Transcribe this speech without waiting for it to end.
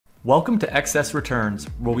Welcome to Excess Returns,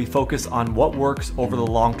 where we focus on what works over the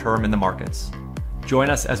long term in the markets. Join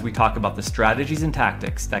us as we talk about the strategies and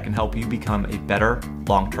tactics that can help you become a better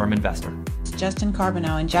long-term investor. Justin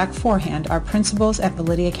Carbonell and Jack Forehand are principals at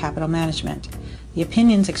Validia Capital Management. The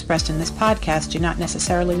opinions expressed in this podcast do not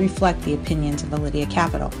necessarily reflect the opinions of Validia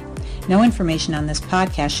Capital. No information on this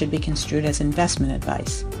podcast should be construed as investment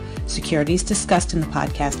advice. Securities discussed in the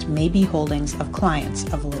podcast may be holdings of clients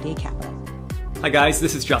of Validia Capital. Hi guys,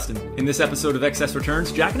 this is Justin. In this episode of Excess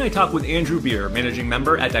Returns, Jack and I talk with Andrew Beer, managing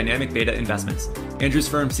member at Dynamic Beta Investments. Andrew's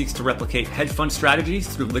firm seeks to replicate hedge fund strategies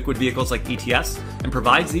through liquid vehicles like ETFs and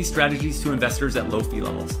provides these strategies to investors at low fee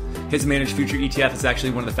levels. His managed future ETF is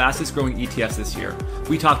actually one of the fastest growing ETFs this year.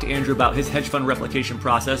 We talked to Andrew about his hedge fund replication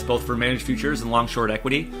process, both for managed futures and long short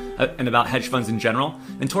equity, and about hedge funds in general.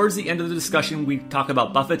 And towards the end of the discussion, we talk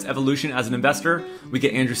about Buffett's evolution as an investor. We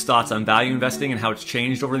get Andrew's thoughts on value investing and how it's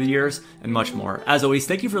changed over the years, and much more. As always,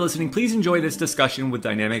 thank you for listening. Please enjoy this discussion with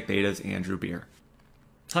Dynamic Beta's Andrew Beer.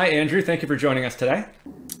 Hi, Andrew. Thank you for joining us today.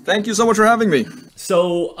 Thank you so much for having me.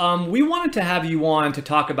 So we wanted to have you on to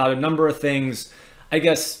talk about a number of things, I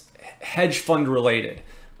guess, hedge fund related.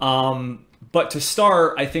 But to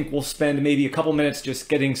start, I think we'll spend maybe a couple minutes just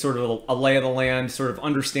getting sort of a lay of the land, sort of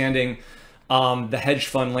understanding the hedge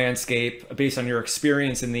fund landscape based on your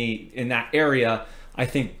experience in that area. I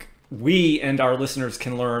think we and our listeners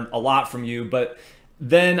can learn a lot from you. But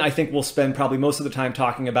then I think we'll spend probably most of the time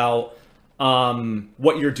talking about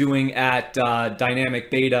what you're doing at Dynamic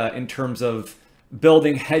Beta in terms of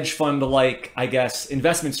building hedge fund-like, I guess,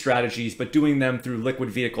 investment strategies, but doing them through liquid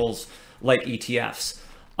vehicles like ETFs.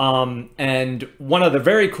 And one of the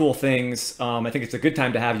very cool things, I think it's a good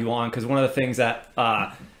time to have you on, because one of the things that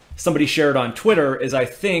somebody shared on Twitter is I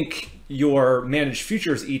think your managed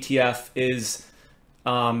futures ETF is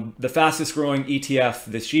the fastest growing ETF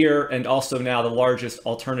this year, and also now the largest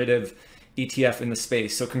alternative ETF in the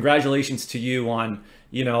space. So congratulations to you on,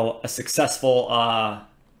 a successful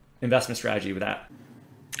investment strategy with that.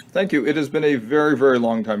 Thank you. It has been a very, very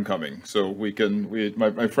long time coming. So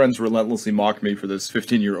my friends relentlessly mock me for this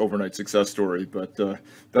 15-year overnight success story, but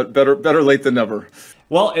better late than never.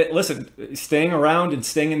 Well, listen, staying around and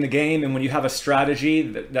staying in the game, and when you have a strategy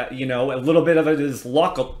that a little bit of it is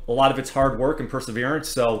luck, a lot of it's hard work and perseverance.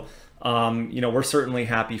 So, we're certainly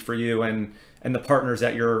happy for you and the partners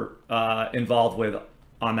that you're involved with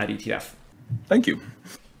on that ETF. Thank you.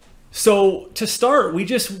 So to start, we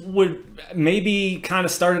just would maybe kind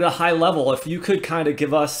of start at a high level. If you could kind of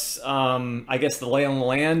give us, I guess, the lay on the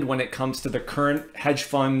land when it comes to the current hedge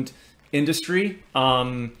fund industry,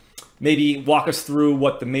 maybe walk us through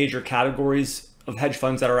what the major categories of hedge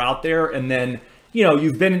funds that are out there. And then,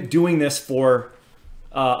 you've been doing this for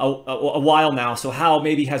a while now. So how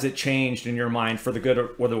maybe has it changed in your mind for the good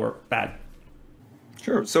or the bad?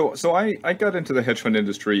 Sure. So I got into the hedge fund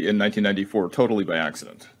industry in 1994 totally by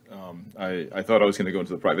accident. I thought I was going to go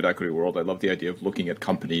into the private equity world. I loved the idea of looking at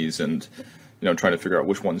companies and, trying to figure out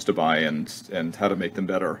which ones to buy and how to make them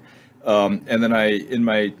better. And then in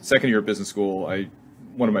my second year of business school,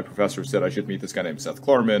 one of my professors said I should meet this guy named Seth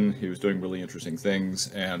Klarman. He was doing really interesting things.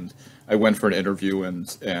 And I went for an interview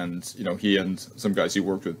and he and some guys he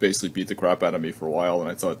worked with basically beat the crap out of me for a while. And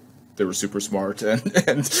I thought they were super smart. And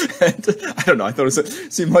I don't know, I thought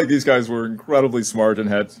it seemed like these guys were incredibly smart and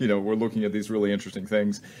had, were looking at these really interesting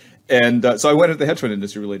things. And so I went into the hedge fund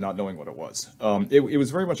industry really not knowing what it was. It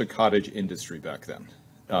was very much a cottage industry back then.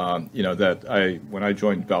 When I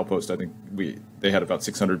joined Valpost, I think they had about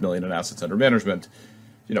 600 million in assets under management.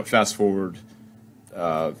 Fast forward,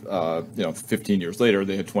 15 years later,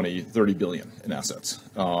 they had 30 billion in assets.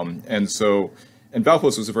 And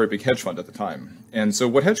Valpost was a very big hedge fund at the time. And so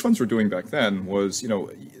what hedge funds were doing back then was,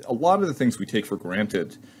 a lot of the things we take for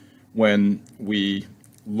granted when we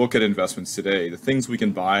look at investments today, the things we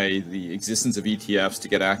can buy, the existence of ETFs to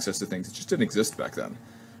get access to things, it just didn't exist back then.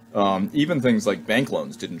 Even things like bank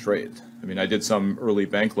loans didn't trade. I mean, I did some early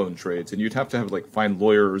bank loan trades, and you'd have to find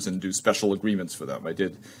lawyers and do special agreements for them. I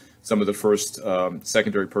did some of the first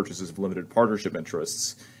secondary purchases of limited partnership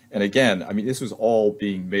interests. And again, I mean, this was all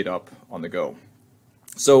being made up on the go.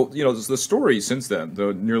 So, the story since then,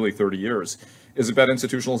 the nearly 30 years, is about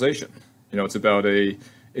institutionalization. It's about it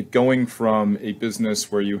going from a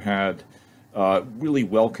business where you had really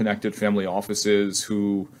well-connected family offices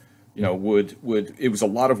who, it was a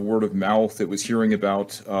lot of word of mouth. It was hearing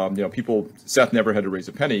about, people, Seth never had to raise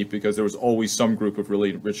a penny because there was always some group of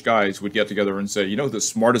really rich guys would get together and say, the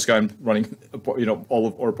smartest guy I'm running,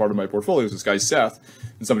 or part of my portfolio is this guy, Seth.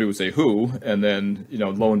 And somebody would say, who? And then,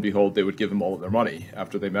 lo and behold, they would give him all of their money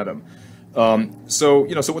after they met him. So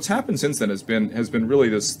what's happened since then has been really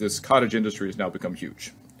this cottage industry has now become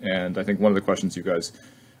huge. And I think one of the questions you guys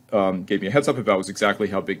gave me a heads up about was exactly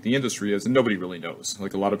how big the industry is, and nobody really knows.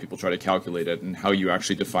 Like, a lot of people try to calculate it and how you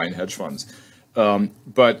actually define hedge funds.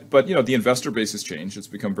 But the investor base has changed. It's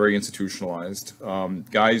become very institutionalized.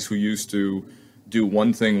 Guys who used to do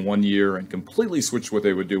one thing one year and completely switch what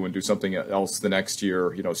they would do and do something else the next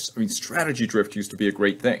year. Strategy drift used to be a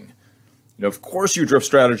great thing. Of course you drift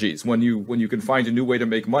strategies when you can find a new way to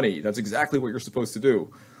make money. That's exactly what you're supposed to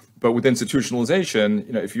do. But with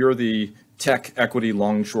institutionalization, if you're the tech equity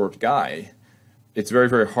long short guy, it's very,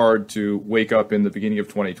 very hard to wake up in the beginning of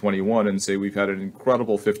 2021 and say, we've had an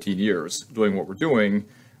incredible 15 years doing what we're doing.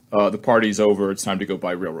 The party's over. It's time to go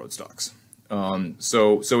buy railroad stocks.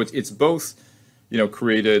 So it's both,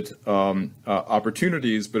 created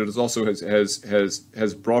opportunities, but it also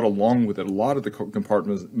has brought along with it a lot of the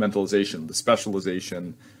compartmentalization, the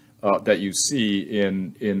specialization that you see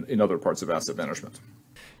in other parts of asset management.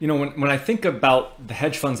 When I think about the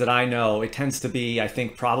hedge funds that I know, it tends to be, I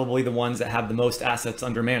think, probably the ones that have the most assets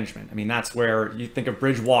under management. I mean, that's where you think of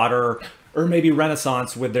Bridgewater or maybe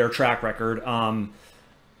Renaissance with their track record,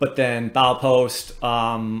 but then Baupost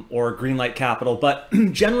or Greenlight Capital. But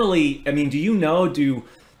generally, I mean, do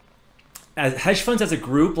hedge funds as a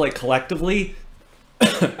group, like collectively,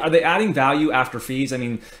 are they adding value after fees? I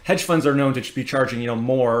mean, hedge funds are known to be charging,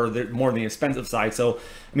 more on the expensive side. So,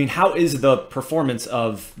 I mean, how is the performance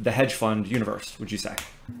of the hedge fund universe, would you say?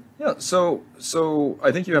 Yeah, so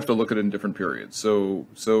I think you have to look at it in different periods. So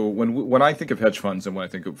when I think of hedge funds and when I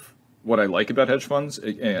think of what I like about hedge funds,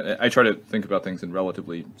 and I try to think about things in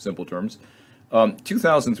relatively simple terms.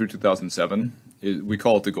 2000 through 2007, we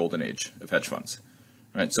call it the golden age of hedge funds.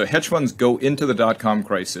 Right? So hedge funds go into the dot-com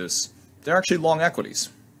crisis. They're actually long equities,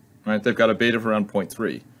 right? They've got a beta of around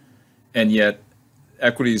 0.3, and yet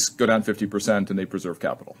equities go down 50% and they preserve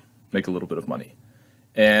capital, make a little bit of money.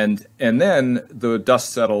 And then the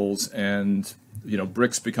dust settles and,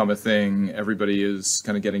 bricks become a thing. Everybody is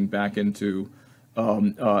kind of getting back into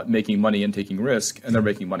making money and taking risk, and they're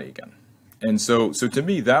making money again. And so to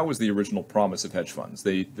me, that was the original promise of hedge funds.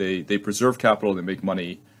 They preserve capital, they make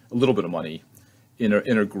money, a little bit of money, in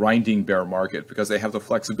a grinding bear market, because they have the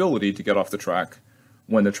flexibility to get off the track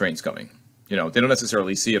when the train's coming. They don't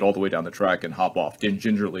necessarily see it all the way down the track and hop off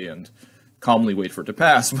gingerly and calmly wait for it to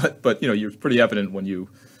pass. But you're pretty evident when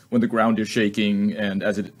the ground is shaking, and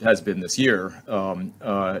as it has been this year, and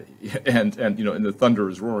the thunder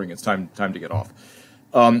is roaring, it's time to get off.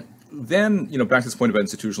 Then back to this point about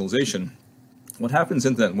institutionalization, what happens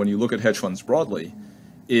then when you look at hedge funds broadly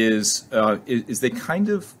is they kind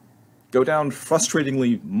of go down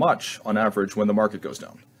frustratingly much on average when the market goes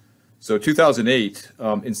down. So 2008,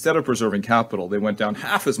 instead of preserving capital, they went down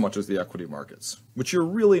half as much as the equity markets, which you're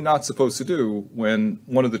really not supposed to do when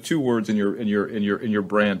one of the two words in your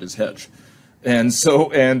brand is hedge. And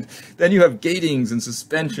then you have gatings and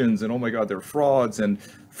suspensions, and oh my God, they're frauds, and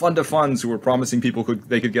fund of funds who were promising people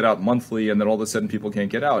they could get out monthly, and then all of a sudden people can't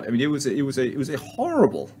get out. I mean, it was a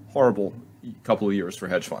horrible couple of years for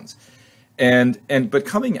hedge funds. But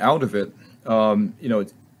coming out of it,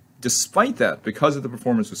 despite that, because of the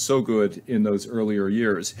performance was so good in those earlier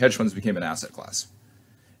years, hedge funds became an asset class.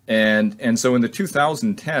 And so in the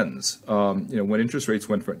 2010s, when interest rates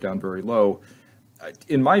went down very low,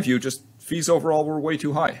 in my view, just fees overall were way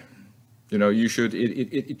too high.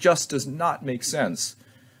 It just does not make sense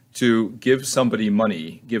to give somebody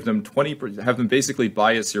money, give them 20%, have them basically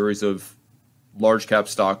buy a series of large cap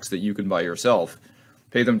stocks that you can buy yourself,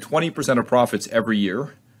 pay them 20% of profits every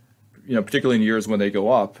year, particularly in years when they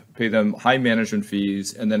go up, pay them high management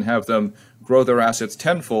fees, and then have them grow their assets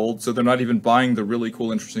tenfold, so they're not even buying the really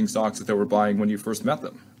cool, interesting stocks that they were buying when you first met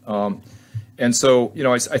them. And so,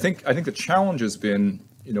 I think the challenge has been,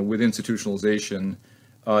 with institutionalization,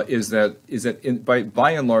 is that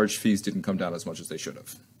by and large, fees didn't come down as much as they should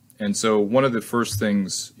have. And so one of the first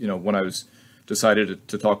things, when I was decided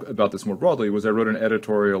to talk about this more broadly, was I wrote an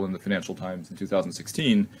editorial in the Financial Times in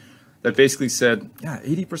 2016 that basically said,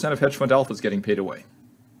 80% of hedge fund alpha is getting paid away.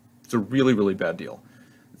 It's a really, really bad deal.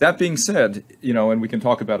 That being said, and we can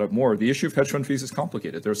talk about it more, the issue of hedge fund fees is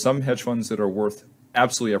complicated. There are some hedge funds that are worth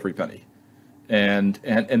absolutely every penny, and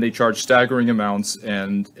they charge staggering amounts,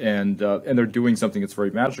 and they're doing something that's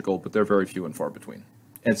very magical, but they're very few and far between.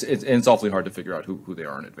 And it's awfully hard to figure out who they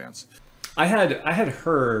are in advance. I had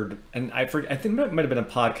heard, and I think it might have been a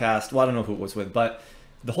podcast. Well, I don't know who it was with, but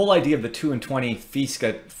the whole idea of the 2 and 20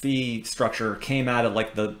 fee structure came out of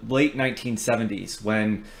like the late 1970s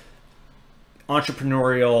when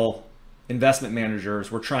entrepreneurial investment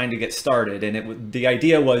managers were trying to get started, and the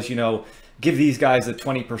idea was, give these guys the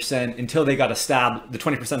 20% until they got the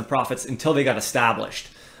 20% of profits until they got established.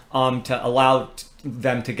 to allow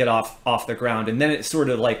them to get off the ground. And then it sort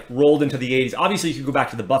of like rolled into the 80s. Obviously, you could go back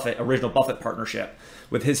to the original Buffett partnership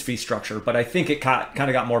with his fee structure, but I think it kind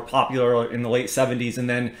of got more popular in the late 70s. And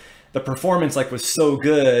then the performance was so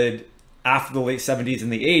good after the late 70s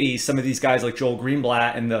and the 80s. Some of these guys like Joel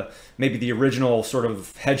Greenblatt and maybe the original sort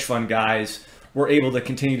of hedge fund guys were able to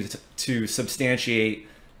continue to substantiate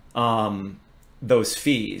those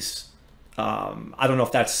fees. I don't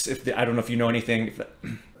know if you know anything.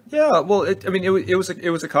 Yeah, well, it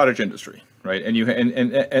was a cottage industry, right?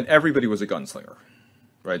 And everybody was a gunslinger,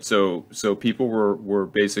 right? So people were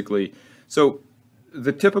basically, so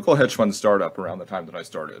the typical hedge fund startup around the time that I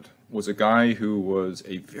started was a guy who was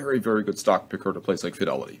a very, very good stock picker at a place like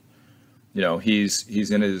Fidelity.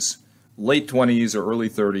 He's in his late 20s or early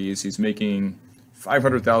 30s. He's making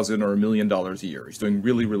 $500,000 or $1 million a year. He's doing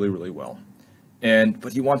really, really, really well.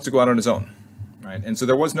 But he wants to go out on his own, right? And so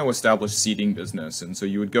there was no established seeding business. And so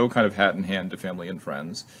you would go kind of hat in hand to family and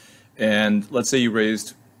friends. And let's say you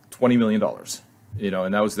raised $20 million,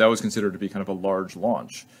 and that was considered to be kind of a large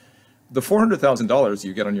launch. The $400,000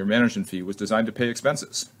 you get on your management fee was designed to pay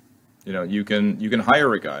expenses. You can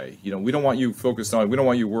hire a guy. We don't want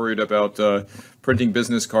you worried about printing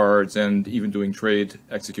business cards and even doing trade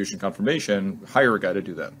execution confirmation. Hire a guy to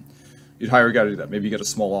do that. You'd hire a guy to do that. Maybe you get a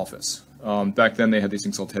small office. Back then they had these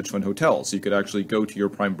things called hedge fund hotels. So you could actually go to your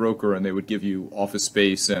prime broker and they would give you office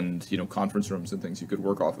space and conference rooms and things you could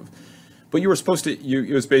work off of. But you were supposed to.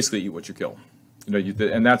 It was basically eat what you kill.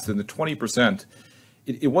 And that's in the 20%.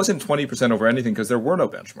 It wasn't 20% over anything because there were no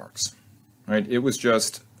benchmarks, right? It was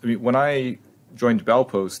just, when I joined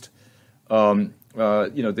Baupost,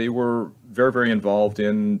 they were very, very involved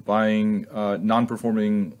in buying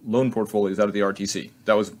non-performing loan portfolios out of the RTC.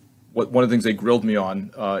 That was one of the things they grilled me on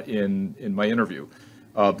in my interview,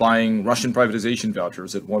 buying Russian privatization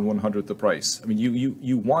vouchers at 1/100th the price.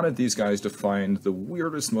 You wanted these guys to find the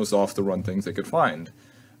weirdest, most off-the-run things they could find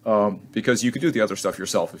because you could do the other stuff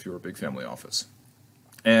yourself if you were a big family office.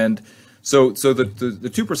 And so the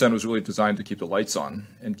 2% was really designed to keep the lights on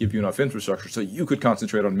and give you enough infrastructure so you could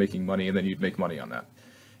concentrate on making money, and then you'd make money on that.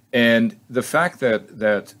 And the fact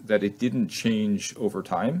that it didn't change over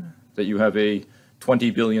time, that you have a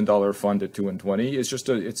 $20 billion fund at 2 and 20, is just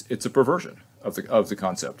it's a perversion of the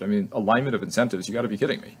concept. Alignment of incentives, you got to be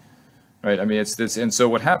kidding me, right? It's this. And so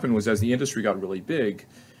what happened was, as the industry got really big,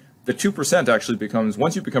 the 2% actually becomes,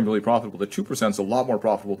 once you become really profitable, the 2% is a lot more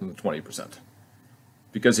profitable than the 20%.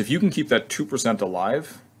 Because if you can keep that 2%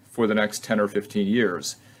 alive for the next 10 or 15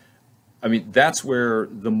 years, that's where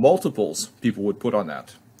the multiples people would put on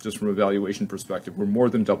that, just from a valuation perspective, were more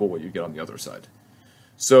than double what you get on the other side.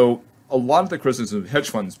 So a lot of the criticism of hedge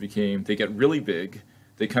funds became, they get really big,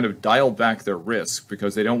 they kind of dial back their risk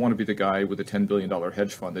because they don't want to be the guy with a $10 billion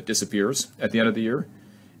hedge fund that disappears at the end of the year.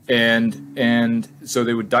 And so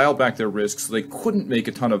they would dial back their risks so they couldn't make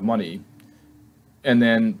a ton of money. And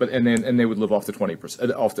they would live off the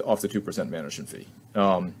 20%, off the 2% management fee.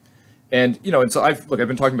 And so I've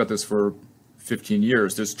been talking about this for 15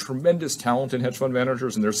 years. There's tremendous talent in hedge fund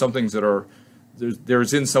managers, and there's some things that are,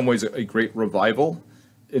 there's in some ways a great revival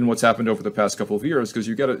in what's happened over the past couple of years, because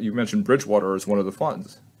you mentioned Bridgewater as one of the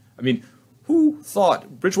funds. Who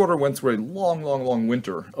thought Bridgewater went through a long, long, long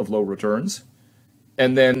winter of low returns,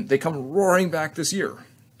 and then they come roaring back this year,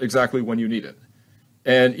 exactly when you need it.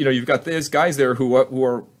 And you've got these guys there who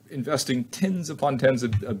are investing tens upon tens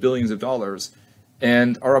of billions of dollars,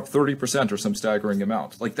 and are up 30% or some staggering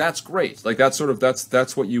amount. That's great.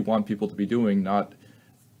 That's what you want people to be doing, not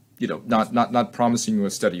promising you a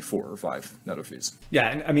steady 4 or 5 net of fees. Yeah,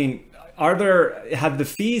 and have the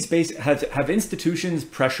fees have institutions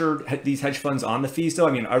pressured these hedge funds on the fees though?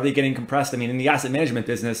 Are they getting compressed? In the asset management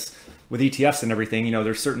business with ETFs and everything,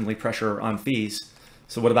 there's certainly pressure on fees.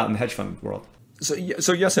 So what about in the hedge fund world? So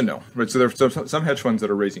yes and no, right? So there's some hedge funds that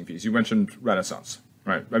are raising fees. You mentioned Renaissance,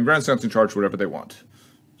 right? Renaissance can charge whatever they want,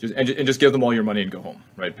 just give them all your money and go home,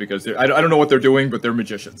 right? Because I don't know what they're doing, but they're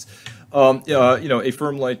magicians. A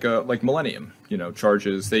firm like Millennium,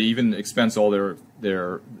 charges. They even expense all their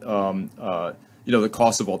the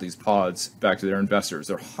cost of all these pods back to their investors.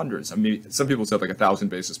 They're hundreds. Some people said 1,000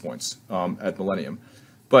 basis points at Millennium,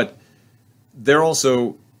 but they're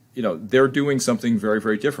also, they're doing something very,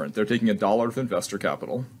 very different. They're taking $1 of investor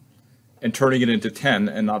capital and turning it into 10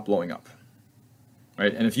 and not blowing up,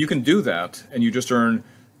 right? And if you can do that and you just earn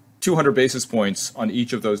 200 basis points on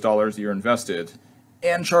each of those dollars that you're invested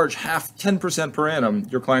and charge 10% per annum,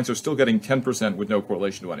 your clients are still getting 10% with no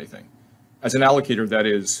correlation to anything. As an allocator,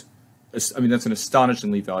 that's an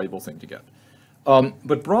astonishingly valuable thing to get.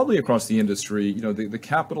 But broadly across the industry, the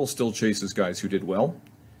capital still chases guys who did well.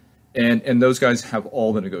 and those guys have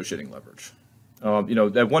all the negotiating leverage.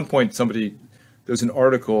 At one point, there's an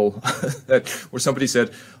article where somebody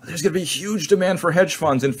said, there's going to be huge demand for hedge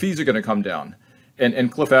funds and fees are going to come down.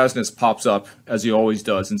 And Cliff Asness pops up, as he always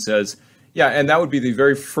does, and says, yeah, and that would be the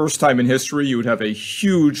very first time in history you would have a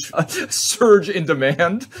huge surge in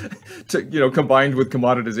demand combined with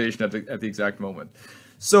commoditization at the exact moment.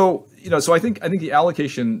 So, I think the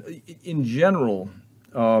allocation in general,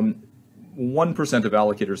 1% of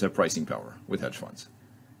allocators have pricing power with hedge funds.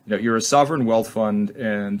 You're a sovereign wealth fund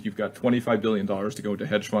and you've got $25 billion to go into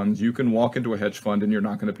hedge funds. You can walk into a hedge fund and you're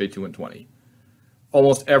not going to pay 2 and 20.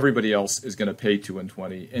 Almost everybody else is going to pay 2 and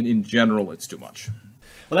 20. And in general, it's too much.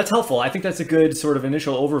 Well, that's helpful. I think that's a good sort of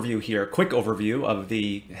initial overview here, quick overview of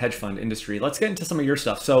the hedge fund industry. Let's get into some of your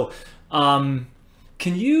stuff. So can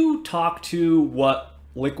you talk to what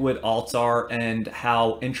liquid alts are and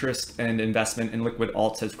how interest and investment in liquid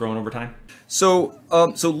alts has grown over time? So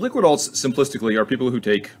liquid alts simplistically are people who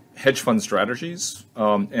take hedge fund strategies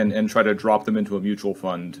and try to drop them into a mutual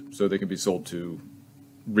fund so they can be sold to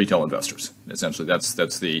retail investors. Essentially,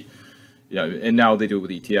 that's the, and now they do it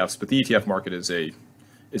with ETFs, but the ETF market is a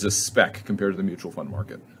spec compared to the mutual fund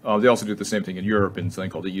market. They also do the same thing in Europe in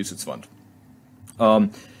something called a UCITS fund.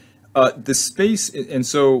 The space, and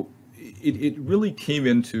so it really came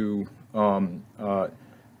into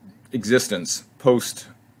existence post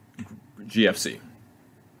GFC,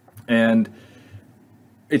 and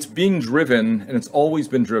it's being driven, and it's always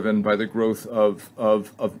been driven by the growth of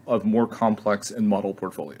more complex and model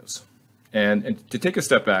portfolios. And to take a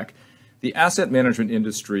step back, the asset management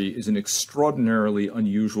industry is an extraordinarily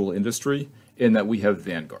unusual industry in that we have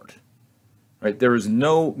Vanguard. Right? There is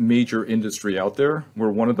no major industry out there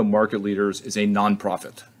where one of the market leaders is a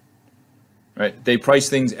nonprofit. Right? They price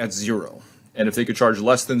things at zero, and if they could charge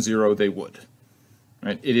less than zero, they would.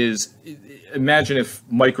 Right? Imagine if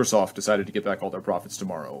Microsoft decided to get back all their profits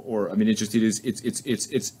tomorrow, or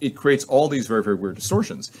it creates all these very, very weird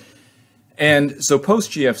distortions. And so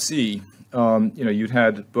post GFC,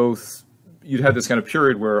 you'd had this kind of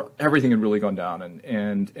period where everything had really gone down,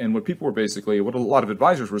 and what people were what a lot of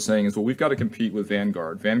advisors were saying is, well, we've got to compete with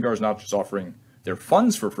Vanguard. Vanguard's not just offering their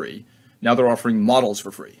funds for free, now they're offering models for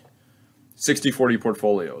free. 60-40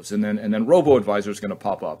 portfolios, and then robo-advisor is going to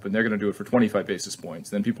pop up, and they're going to do it for 25 basis points.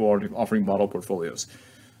 Then people are offering model portfolios.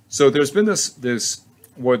 So there's been this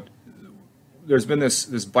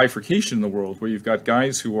bifurcation in the world where you've got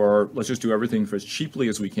guys who are, let's just do everything for as cheaply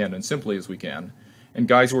as we can and simply as we can, and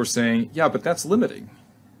guys who are saying, yeah, but that's limiting,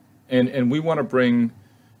 and we want to bring,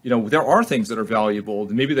 there are things that are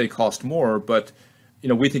valuable, maybe they cost more, but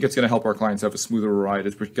we think it's going to help our clients have a smoother ride.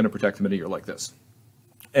 It's going to protect them in a year like this,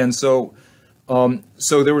 and so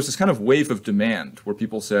there was this kind of wave of demand where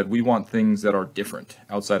people said, we want things that are different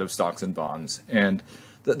outside of stocks and bonds. And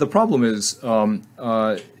the problem is, and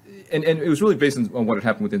it was really based on what had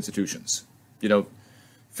happened with institutions.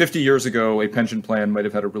 50 years ago, a pension plan might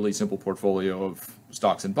have had a really simple portfolio of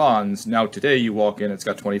stocks and bonds. Now today you walk in, it's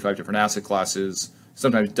got 25 different asset classes,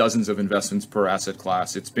 sometimes dozens of investments per asset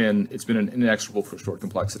class. It's been an inexorable for short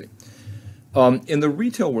complexity. In the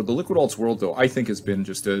retail world, the liquid alts world, though, I think has been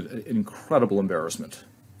just an incredible embarrassment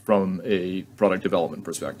from a product development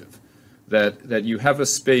perspective. That you have a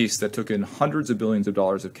space that took in hundreds of billions of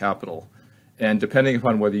dollars of capital, and depending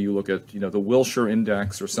upon whether you look at the Wilshire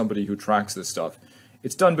Index or somebody who tracks this stuff,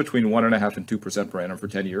 it's done between 1.5% and 2% per annum for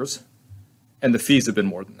 10 years, and the fees have been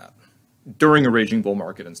more than that during a raging bull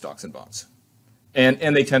market in stocks and bonds, and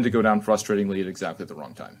they tend to go down frustratingly at exactly the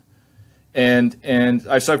wrong time. And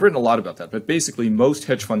I've written a lot about that, but basically most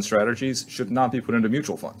hedge fund strategies should not be put into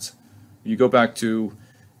mutual funds. You go back to,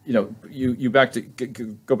 go back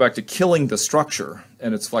to killing the structure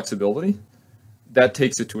and its flexibility. That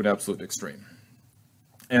takes it to an absolute extreme.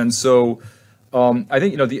 And so I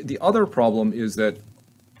think the other problem is that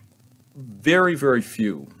very, very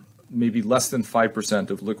few, maybe less than 5%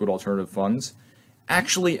 of liquid alternative funds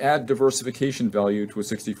actually add diversification value to a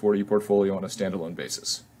 60-40 portfolio on a standalone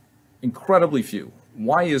basis. Incredibly few.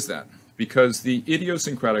 Why is that? Because the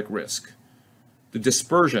idiosyncratic risk, the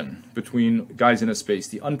dispersion between guys in a space,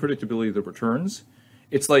 the unpredictability of the returns,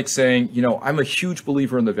 it's like saying, I'm a huge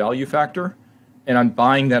believer in the value factor, and I'm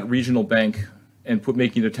buying that regional bank and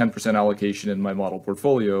making it a 10% allocation in my model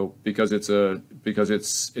portfolio because it's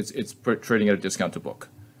trading at a discount to book.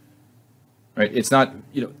 Right? It's not,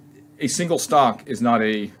 a single stock is not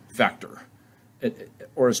a factor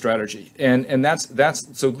or a strategy. And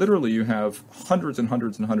that's so literally you have hundreds and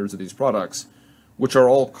hundreds and hundreds of these products, which are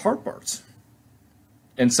all car parts.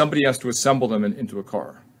 And somebody has to assemble them into a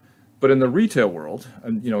car. But in the retail world,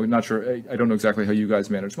 and not sure, I don't know exactly how you guys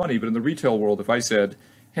manage money, but in the retail world, if I said,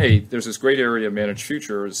 hey, there's this great area of managed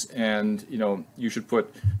futures, and you should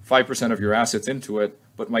put 5% of your assets into it,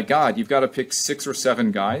 but my God, you've got to pick 6 or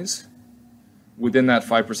 7 guys within that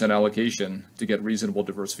 5% allocation to get reasonable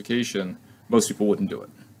diversification, most people wouldn't do it.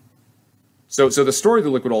 So the story of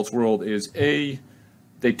the liquid alts world is A,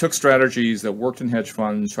 they took strategies that worked in hedge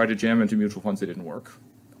funds, tried to jam into mutual funds that didn't work,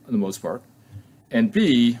 for the most part. And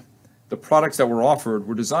B, the products that were offered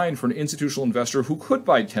were designed for an institutional investor who could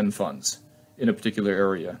buy 10 funds in a particular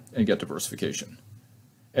area and get diversification.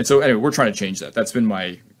 And so anyway, we're trying to change that. That's been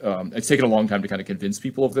my, it's taken a long time to kind of convince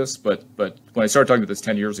people of this, but when I started talking about this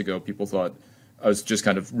 10 years ago, people thought I was just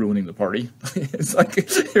kind of ruining the party. It's like,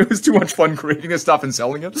 it was too much fun creating this stuff and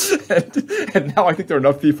selling it. And now I think there are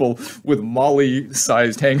enough people with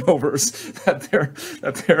Molly-sized hangovers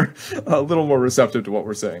that they're a little more receptive to what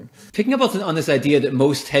we're saying. Picking up on this idea that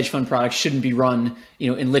most hedge fund products shouldn't be run,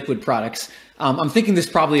 in liquid products. I'm thinking this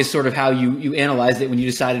probably is sort of how you analyzed it when you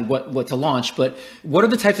decided what to launch. But what are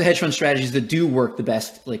the types of hedge fund strategies that do work the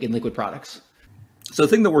best, like in liquid products? So the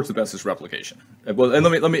thing that works the best is replication. Well, and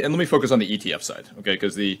let me focus on the ETF side, okay?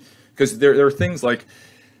 Because there are things like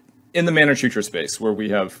in the managed future space where we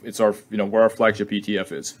have where our flagship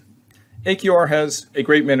ETF is. AQR has a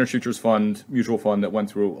great managed futures fund, mutual fund that went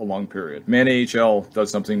through a long period. Man-AHL does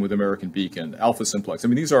something with American Beacon, Alpha Simplex. I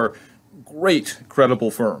mean, these are great, credible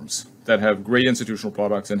firms that have great institutional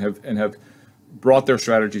products and have brought their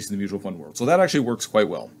strategies to the mutual fund world. So that actually works quite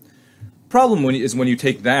well. Problem is when you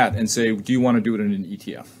take that and say, do you want to do it in an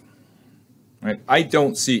ETF? Right? I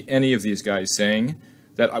don't see any of these guys saying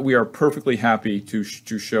that we are perfectly happy to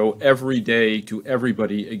show every day to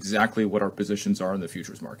everybody exactly what our positions are in the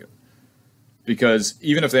futures market. Because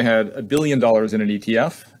even if they had $1 billion in an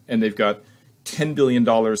ETF and they've got $10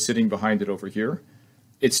 billion sitting behind it over here,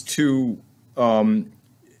 it's too, they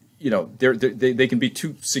can be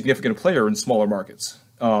too significant a player in smaller markets.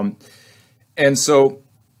 And so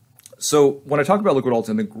when I talk about liquid alts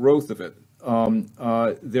and the growth of it,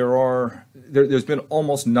 there's been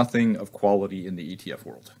almost nothing of quality in the ETF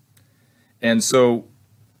world. And so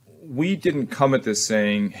we didn't come at this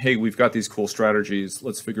saying, hey, we've got these cool strategies,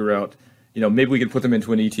 let's figure out, maybe we can put them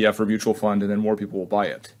into an ETF or mutual fund and then more people will buy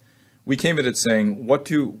it. We came at it saying, what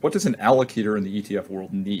does an allocator in the ETF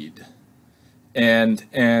world need?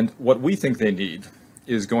 And what we think they need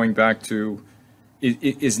is going back to,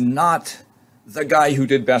 is not the guy who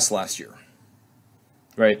did best last year,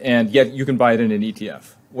 right? And yet you can buy it in an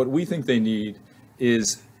ETF. What we think they need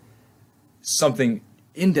is something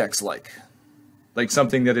index-like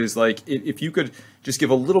something that is like, if you could just give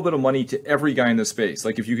a little bit of money to every guy in the space,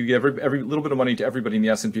 like if you could give every little bit of money to everybody in the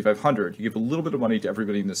S&P 500, you give a little bit of money to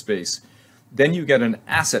everybody in the space, then you get an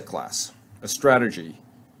asset class, a strategy.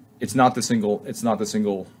 It's not the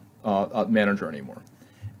single manager anymore.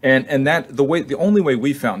 And that the only way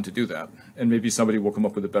we found to do that, and maybe somebody will come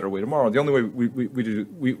up with a better way tomorrow. The only way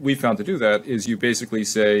we found to do that is you basically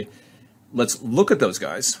say, let's look at those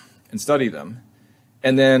guys and study them,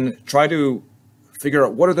 and then try to figure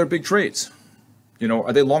out what are their big trades.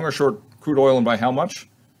 Are they long or short crude oil and by how much?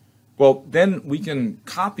 Well, then we can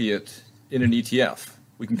copy it in an ETF.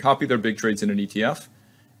 We can copy their big trades in an ETF,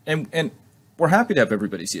 and we're happy to have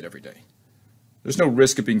everybody see it every day. There's no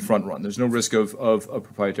risk of being front run. There's no risk of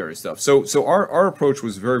proprietary stuff. So our approach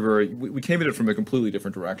was very, we came at it from a completely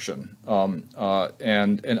different direction,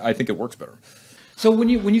 and I think it works better. So when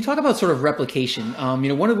you talk about sort of replication,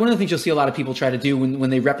 one of the things you'll see a lot of people try to do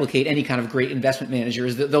when they replicate any kind of great investment manager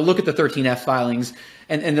is that they'll look at the 13F filings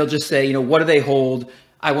and they'll just say, what do they hold?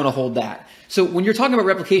 I want to hold that. So when you're talking about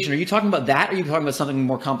replication, are you talking about that, or are you talking about something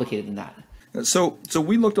more complicated than that? So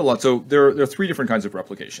we looked a lot. So there are 3 different kinds of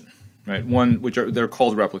replication, right? One, they're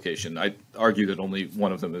called replication. I argue that only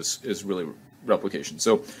one of them is really replication.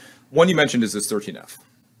 So one you mentioned is this 13F.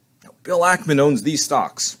 Bill Ackman owns these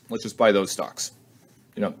stocks. Let's just buy those stocks.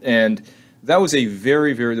 And that was there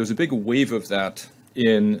was a big wave of that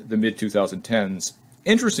in the mid 2010s.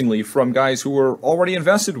 Interestingly, from guys who were already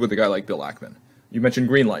invested with a guy like Bill Ackman. You mentioned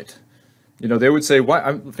Greenlight. They would say,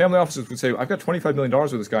 family offices would say, I've got $25 million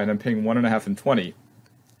with this guy and I'm paying 1.5 and 20.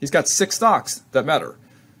 He's got 6 stocks that matter,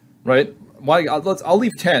 right? I'll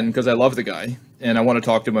leave 10 because I love the guy and I want to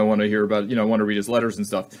talk to him. I want to hear about, I want to read his letters and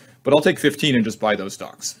stuff, but I'll take 15 and just buy those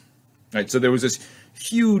stocks, right? So there was this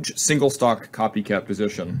huge single stock copycat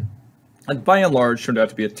position, and by and large turned out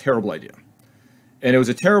to be a terrible idea. And it was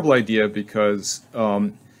a terrible idea because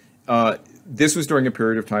this was during a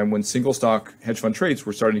period of time when single stock hedge fund trades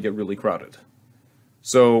were starting to get really crowded.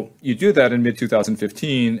 So you do that in mid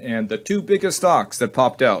 2015, and the 2 biggest stocks that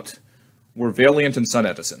popped out were Valiant and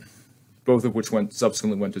SunEdison, both of which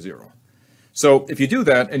subsequently went to zero. So if you do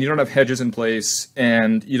that and you don't have hedges in place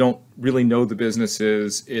and you don't really know the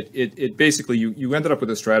businesses, it basically you ended up with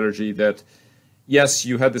a strategy that, yes,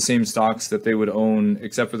 you had the same stocks that they would own,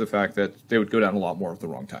 except for the fact that they would go down a lot more at the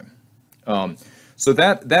wrong time. So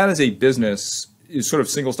that as a business, is sort of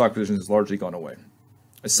single stock positions has largely gone away.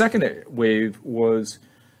 A second wave was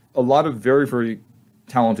a lot of very, very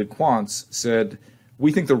talented quants said,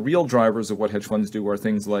 we think the real drivers of what hedge funds do are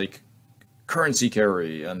things like currency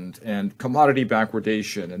carry and commodity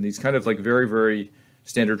backwardation and these kind of like very, very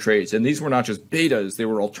standard trades. And these were not just betas, they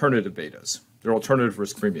were alternative betas. They're alternative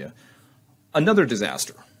risk premia. Another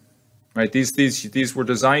disaster, right? These were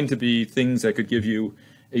designed to be things that could give you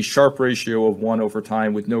a sharp ratio of 1 over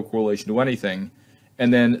time with no correlation to anything.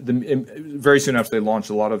 And then very soon after they launched,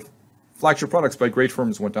 a lot of flagship products by great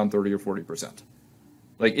firms went down 30 or 40%.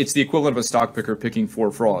 Like it's the equivalent of a stock picker picking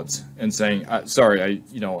 4 frauds and saying, sorry,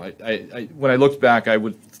 when I looked back,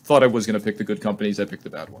 thought I was going to pick the good companies. I picked the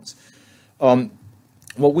bad ones.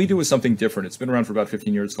 What we do is something different. It's been around for about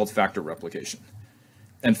 15 years. It's called factor replication.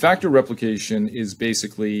 And factor replication is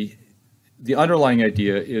basically, the underlying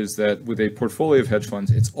idea is that with a portfolio of hedge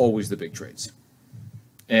funds, it's always the big trades.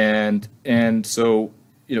 And so,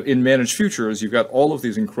 in managed futures, you've got all of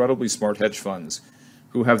these incredibly smart hedge funds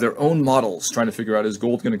who have their own models trying to figure out, is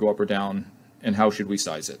gold going to go up or down, and how should we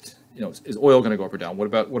size it? Is oil going to go up or down? What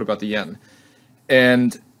about the yen?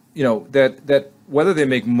 And that whether they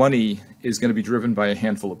make money is going to be driven by a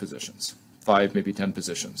handful of positions, 5, maybe 10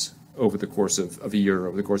 positions over the course of a year,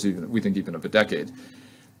 over the course of even of a decade.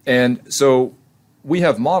 And so we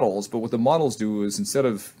have models, but what the models do is, instead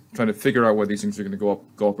of trying to figure out whether these things are going to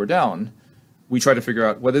go up or down, we try to figure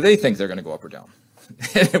out whether they think they're going to go up or down.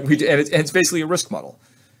 and it's basically a risk model.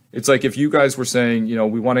 It's like if you guys were saying,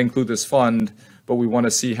 we want to include this fund, but we want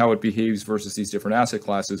to see how it behaves versus these different asset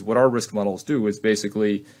classes. What our risk models do is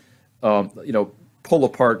basically, pull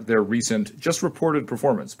apart their recent, just reported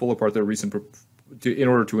performance, pull apart their recent, in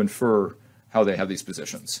order to infer how they have these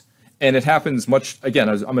positions. And it happens again,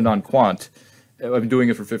 I'm a non-quant, I've been doing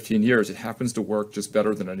it for 15 years. It happens to work just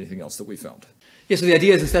better than anything else that we found. Yeah, so the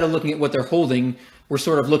idea is, instead of looking at what they're holding, we're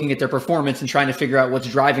sort of looking at their performance and trying to figure out what's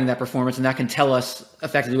driving that performance, and that can tell us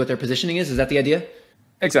effectively what their positioning is. Is that the idea?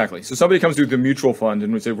 Exactly. So somebody comes to the mutual fund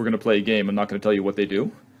and we say, we're going to play a game. I'm not going to tell you what they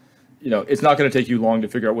do. It's not going to take you long to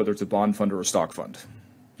figure out whether it's a bond fund or a stock fund.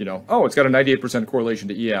 It's got a 98% correlation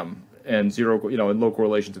to EM and 0, and low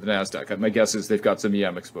correlation to the NASDAQ. My guess is they've got some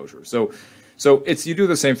EM exposure. So you do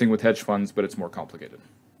the same thing with hedge funds, but it's more complicated.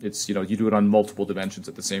 It's, you do it on multiple dimensions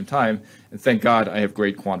at the same time. And thank God I have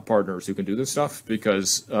great quant partners who can do this stuff,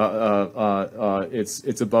 because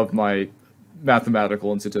it's above my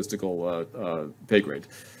mathematical and statistical pay grade.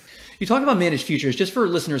 You talk about managed futures. Just for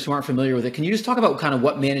listeners who aren't familiar with it, can you just talk about kind of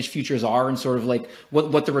what managed futures are and sort of like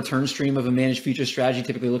what the return stream of a managed futures strategy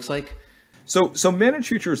typically looks like? So managed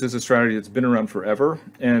futures is a strategy that's been around forever,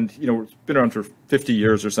 and it's been around for 50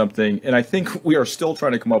 years or something. And I think we are still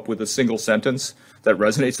trying to come up with a single sentence that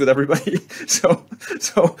resonates with everybody. So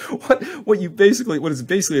what it basically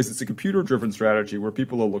is, it's a computer-driven strategy where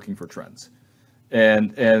people are looking for trends,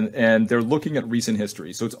 and they're looking at recent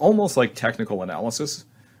history. So it's almost like technical analysis,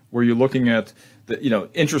 where you're looking at the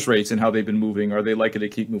interest rates and how they've been moving. Are they likely to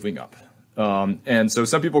keep moving up? And so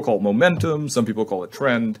some people call it momentum, some people call it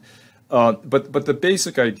trend. But the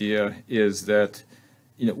basic idea is that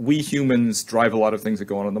we humans drive a lot of things that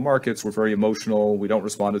go on in the markets. We're very emotional. We don't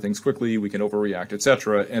respond to things quickly. We can overreact, et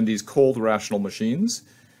cetera. And these cold, rational machines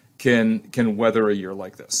can weather a year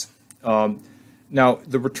like this. Now,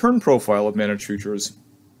 the return profile of managed futures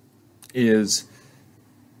is,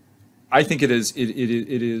 I think it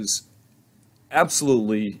is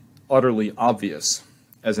absolutely, utterly obvious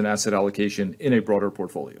as an asset allocation in a broader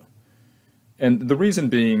portfolio. And the reason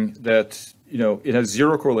being that, it has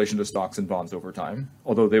zero correlation to stocks and bonds over time,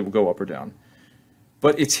 although they will go up or down.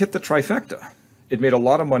 But it's hit the trifecta. It made a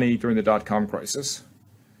lot of money during the dot-com crisis.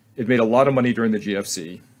 It made a lot of money during the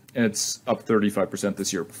GFC, and it's up 35%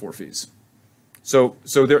 this year before fees. So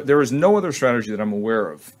there is no other strategy that I'm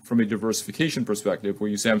aware of from a diversification perspective where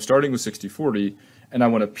you say, I'm starting with 60-40, and I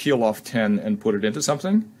want to peel off 10 and put it into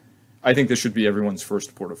something. I think this should be everyone's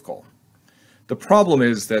first port of call. The problem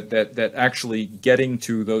is that actually getting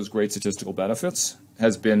to those great statistical benefits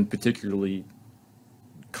has been particularly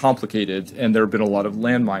complicated, and there have been a lot of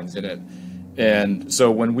landmines in it. And so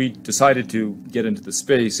when we decided to get into the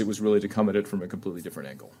space, it was really to come at it from a completely different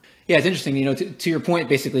angle. Yeah, it's interesting. To your point,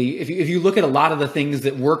 basically, if you look at a lot of the things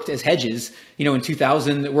that worked as hedges, in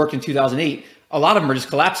 2000, that worked in 2008, a lot of them are just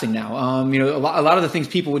collapsing now. A lot of the things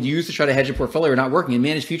people would use to try to hedge a portfolio are not working, and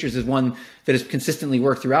managed futures is one that has consistently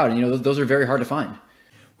worked throughout. And those are very hard to find.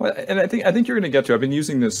 Well, and I think you're going to get to. I've been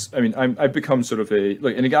using this. I mean, I've become sort of a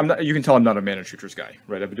like, and again, you can tell I'm not a managed futures guy,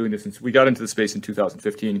 right? I've been doing this since we got into the space in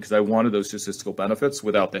 2015 because I wanted those statistical benefits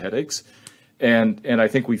without the headaches, and I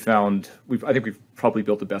think we've probably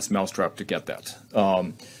built the best mousetrap to get that.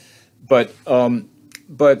 But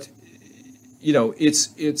you know, it's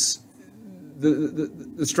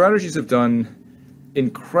the strategies have done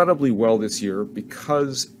incredibly well this year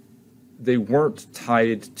because they weren't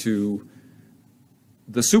tied to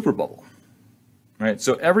the super bubble, right?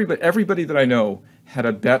 So everybody that I know had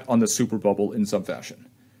a bet on the super bubble in some fashion.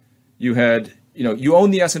 You had, you know, you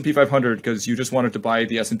own the S&P 500 because you just wanted to buy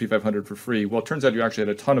the S&P 500 for free. Well, it turns out you actually had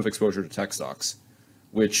a ton of exposure to tech stocks,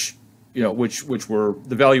 which were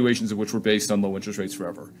the valuations of which were based on low interest rates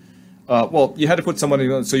forever. Well, you had to put some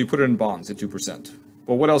money, so you put it in bonds at 2%.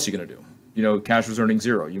 Well, what else are you going to do? You know, cash was earning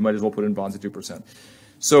 0. You might as well put it in bonds at 2%.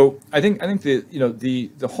 So I think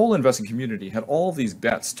the whole investing community had all of these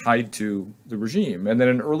bets tied to the regime. And then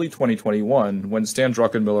in early 2021, when Stan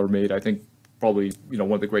Druckenmiller made, I think, probably, you know,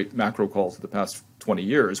 one of the great macro calls of the past 20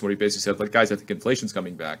 years, where he basically said, like, guys, I think inflation's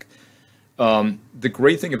coming back. The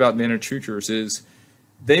great thing about managed futures is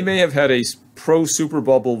they may have had a pro super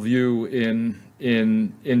bubble view in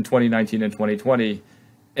 2019 and 2020,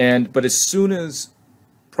 but as soon as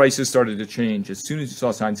prices started to change, as soon as you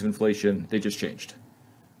saw signs of inflation, they just changed.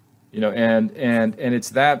 You know, and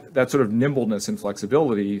it's that sort of nimbleness and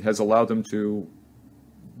flexibility has allowed them to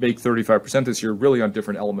make 35% this year, really on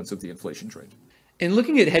different elements of the inflation trade. In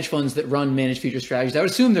looking at hedge funds that run managed futures strategies, I would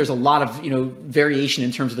assume there's a lot of, you know, variation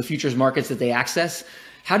in terms of the futures markets that they access.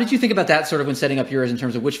 How did you think about that sort of when setting up yours in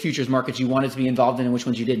terms of which futures markets you wanted to be involved in and which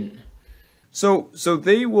ones you didn't? So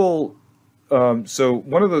they will. So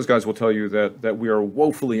one of those guys will tell you that we are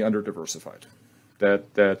woefully under diversified.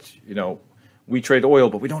 That you know, we trade oil,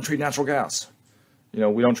 but we don't trade natural gas. You know,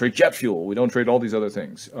 we don't trade jet fuel. We don't trade all these other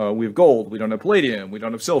things. We have gold. We don't have palladium. We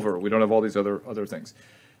don't have silver. We don't have all these other things.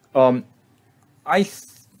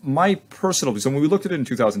 My personal view, so when we looked at it in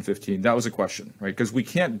 2015, that was a question, right? Because we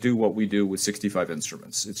can't do what we do with 65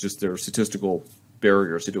 instruments. It's just there are statistical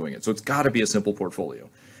barriers to doing it. So it's got to be a simple portfolio.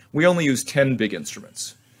 We only use 10 big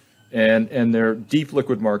instruments, and they're deep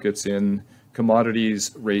liquid markets in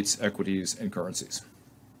commodities, rates, equities, and currencies.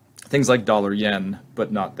 Things like dollar yen,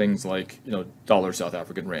 but not things like, you know, dollar South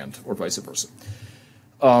African rand or vice versa.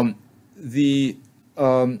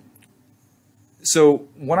 So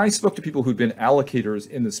when I spoke to people who'd been allocators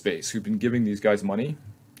in the space, who'd been giving these guys money,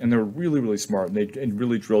 and they're really, really smart, and they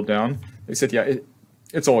really drilled down, they said, yeah,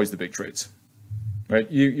 it's always the big trades, right?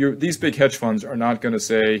 These big hedge funds are not going to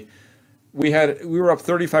say, we were up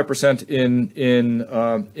 35%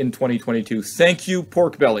 in 2022. Thank you,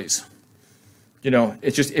 pork bellies. You know,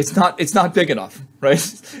 it's not big enough,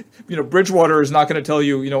 right? You know, Bridgewater is not going to tell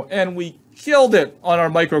you, you know, and we killed it on our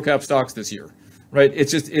microcap stocks this year, right?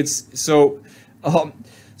 So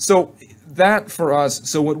that for us,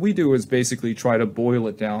 so what we do is basically try to boil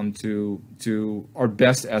it down to our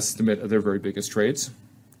best estimate of their very biggest trades.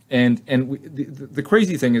 And the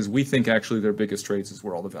crazy thing is we think actually their biggest trades is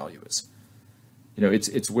where all the value is. You know,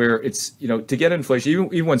 it's where it's, you know, to get inflation,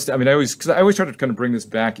 even when, I mean, I always try to kind of bring this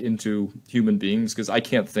back into human beings because I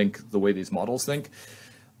can't think the way these models think.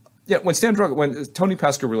 Yeah, when Tony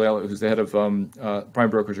Pasquariello, who's the head of prime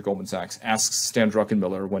brokerage at Goldman Sachs, asks Stan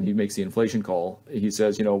Druckenmiller when he makes the inflation call, he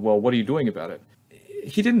says, you know, well, what are you doing about it?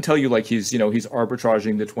 He didn't tell you like he's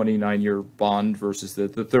arbitraging the 29-year bond versus the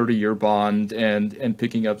 30-year bond and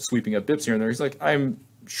sweeping up bips here and there. He's like, I'm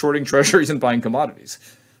shorting treasuries and buying commodities.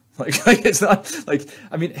 Like it's not like,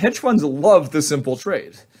 I mean, hedge funds love the simple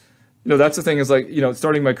trade. You know, that's the thing is like, you know,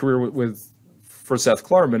 starting my career for Seth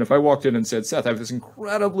Klarman, if I walked in and said, Seth, I have this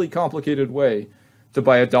incredibly complicated way to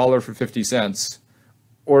buy $1 for 50 cents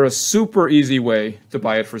or a super easy way to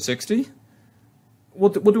buy it for 60,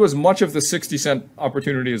 we'll do as much of the 60-cent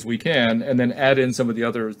opportunity as we can and then add in some of the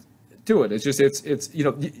others to it. It's just,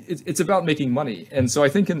 it's about making money. And so I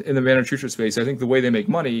think in the managed future space, I think the way they make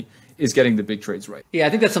money is getting the big trades right. Yeah, I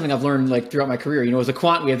think that's something I've learned like throughout my career. You know, as a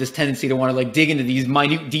quant, we have this tendency to want to like dig into these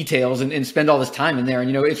minute details and spend all this time in there. And,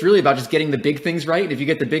 you know, it's really about just getting the big things right. And if you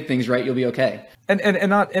get the big things right, you'll be okay. And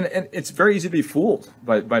it's very easy to be fooled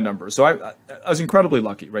by numbers. So I was incredibly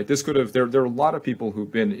lucky, right? This could have, there are a lot of people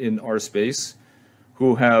who've been in our space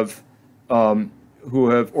who have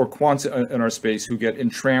or quants in our space who get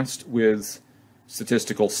entranced with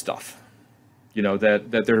statistical stuff. You know,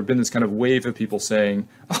 that there have been this kind of wave of people saying,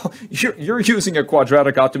 oh, you're using a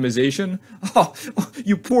quadratic optimization? Oh,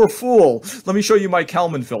 you poor fool. Let me show you my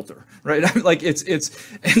Kalman filter, right? Like and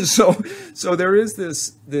so there is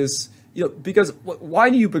this, you know, because why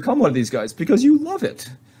do you become one of these guys? Because you love it,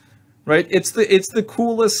 right? It's the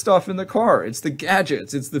coolest stuff in the car. It's the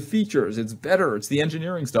gadgets. It's the features. It's better. It's the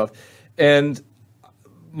engineering stuff. And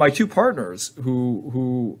my two partners,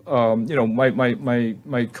 who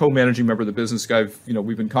my co-managing member of the business guy,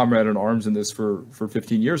 we've been comrade in arms in this for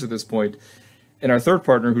 15 years at this point, and our third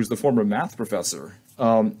partner, who's the former math professor,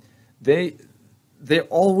 they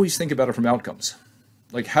always think about it from outcomes.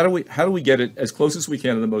 Like, how do we get it as close as we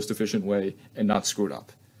can in the most efficient way and not screw it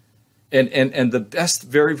up? And the best,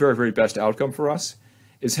 very, very, very best outcome for us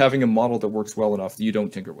is having a model that works well enough that you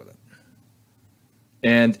don't tinker with it.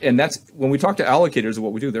 And that's when we talk to allocators of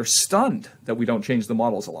what we do, they're stunned that we don't change the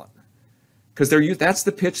models a lot, because that's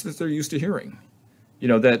the pitch that they're used to hearing. We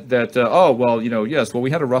had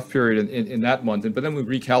a rough period in that month, but then we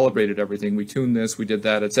recalibrated everything. We tuned this, we did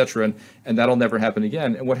that, et cetera, and that'll never happen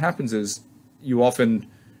again. And what happens is you often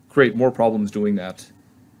create more problems doing that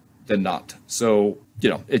than not. So,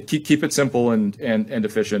 keep it simple and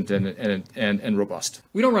efficient and robust.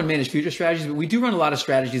 We don't run managed future strategies, but we do run a lot of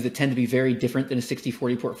strategies that tend to be very different than a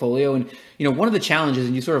 60-40 portfolio. And, one of the challenges,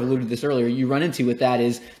 and you sort of alluded to this earlier, you run into with that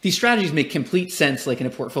is these strategies make complete sense, like in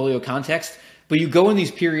a portfolio context, but you go in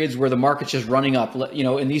these periods where the market's just running up,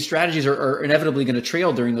 and these strategies are inevitably going to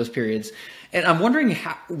trail during those periods. And I'm wondering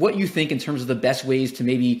what you think in terms of the best ways to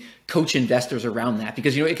maybe coach investors around that,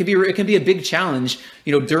 because it can be a big challenge,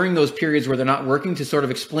 during those periods where they're not working, to sort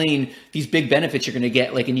of explain these big benefits you're going to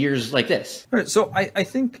get, like in years like this. All right. So I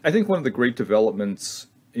think one of the great developments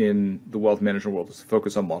in the wealth management world is to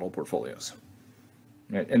focus on model portfolios,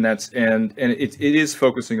 right? And it is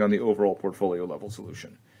focusing on the overall portfolio level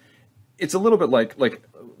solution. It's a little bit like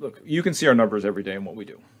look, you can see our numbers every day in what we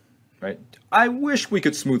do, right? I wish we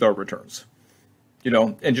could smooth our returns,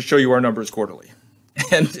 and just show you our numbers quarterly.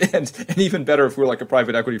 And even better if we're like a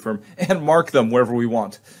private equity firm and mark them wherever we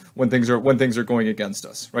want when things are going against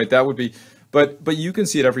us, right? That would be, but you can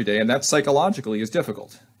see it every day, and that psychologically is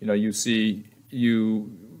difficult. We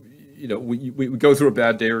go through a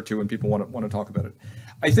bad day or two and people want to talk about it.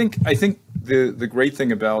 I think the great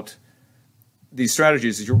thing about these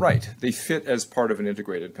strategies is, you're right, they fit as part of an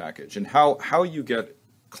integrated package, and how you get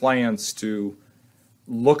clients to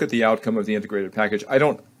look at the outcome of the integrated package.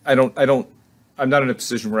 I'm not in a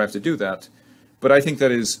position where I have to do that, but I think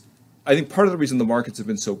part of the reason the markets have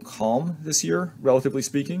been so calm this year, relatively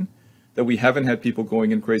speaking, that we haven't had people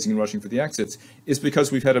going in crazy and rushing for the exits, is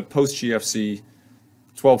because we've had a post-GFC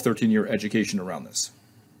 12, 13-year education around this.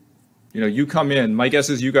 You come in, my guess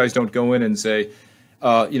is you guys don't go in and say,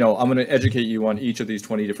 I'm going to educate you on each of these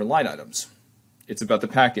 20 different line items. It's about the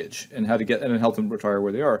package and how to get and help them retire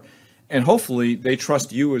where they are. And hopefully they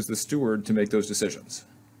trust you as the steward to make those decisions.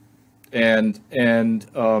 But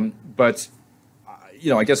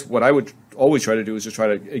I guess what I would always try to do is just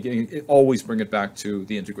try to always bring it back to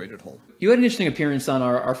the integrated whole. You had an interesting appearance on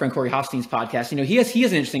our friend Corey Hofstein's podcast. He has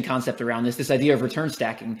an interesting concept around this idea of return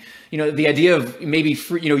stacking. The idea of maybe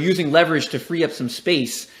using leverage to free up some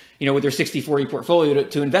space, with their 60-40 portfolio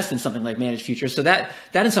to invest in something like managed futures. So that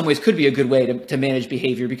in some ways could be a good way to manage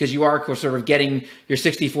behavior, because you are sort of getting your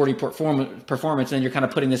 60-40 performance, and then you're kind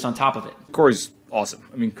of putting this on top of it. Corey's awesome.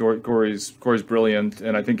 I mean, Corey's brilliant,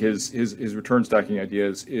 and I think his return stacking idea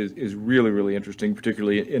is really, really interesting,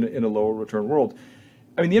 particularly in a lower return world.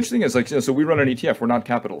 I mean, the interesting thing is, so we run an ETF. We're not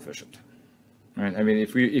capital efficient, right? I mean,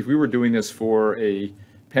 if we were doing this for a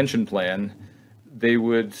pension plan, they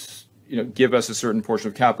would give us a certain portion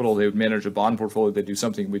of capital. They would manage a bond portfolio. They'd do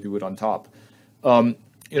something. We do it on top.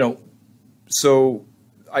 So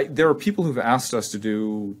there are people who've asked us to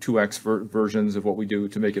do 2x versions of what we do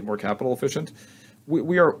to make it more capital efficient.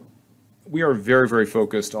 We are very, very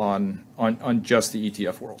focused on just the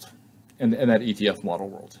ETF world and that ETF model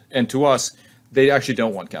world. And to us, they actually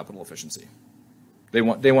don't want capital efficiency. They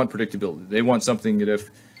want predictability. They want something that if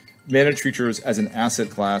managed futures as an asset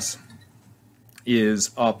class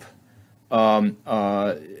is up,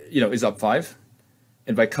 is up 5,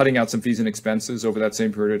 and by cutting out some fees and expenses over that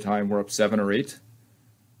same period of time, we're up 7 or 8.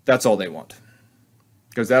 That's all they want,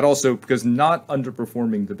 because not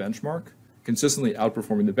underperforming the benchmark, consistently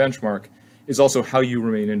outperforming the benchmark, is also how you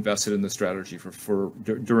remain invested in the strategy for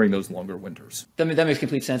during those longer winters. That makes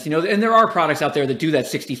complete sense. And there are products out there that do that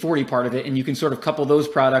 60-40 part of it, and you can sort of couple those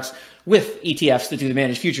products with ETFs that do the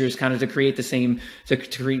managed futures, kind of to create the same, to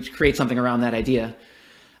create something around that idea.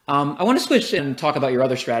 I want to switch and talk about your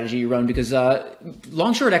other strategy you run, because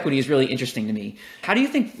long-short equity is really interesting to me. How do you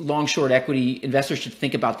think long-short equity investors should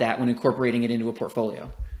think about that when incorporating it into a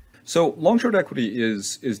portfolio? So long-short equity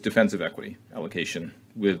is defensive equity allocation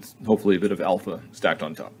with hopefully a bit of alpha stacked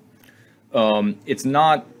on top. It's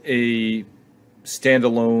not a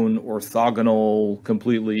standalone, orthogonal,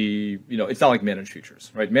 completely, it's not like managed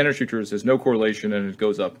futures, right? Managed futures has no correlation and it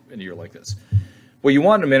goes up in a year like this. What you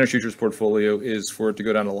want in a managed futures portfolio is for it to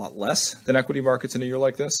go down a lot less than equity markets in a year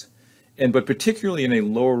like this. But particularly in a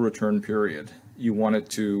lower return period, you want it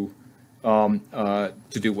to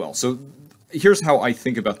do well. So here's how I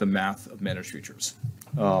think about the math of managed futures.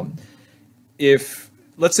 If,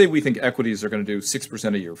 let's say we think equities are going to do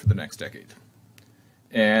 6% a year for the next decade.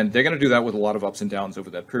 And they're going to do that with a lot of ups and downs over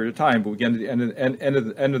that period of time. But we get to the end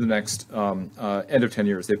of the next end of 10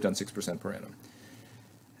 years, they've done 6% per annum.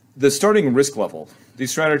 The starting risk level,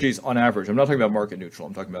 these strategies on average, I'm not talking about market neutral,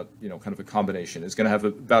 I'm talking about kind of a combination, is going to have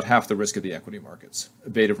about half the risk of the equity markets, a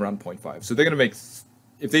beta of around 0.5. So they're going to make,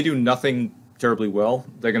 if they do nothing terribly well,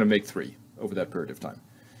 they're going to make 3 over that period of time.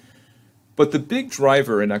 But the big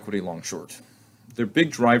driver in equity long short, their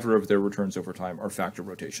big driver of their returns over time are factor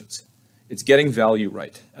rotations. It's getting value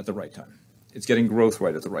right at the right time. It's getting growth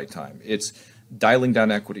right at the right time. It's dialing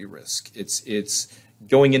down equity risk. It's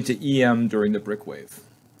going into EM during the brick wave.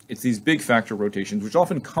 It's these big factor rotations, which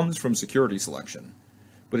often comes from security selection.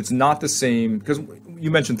 But it's not the same, because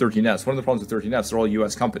you mentioned 13Fs. One of the problems with 13Fs, they're all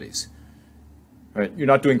US companies. Right? You're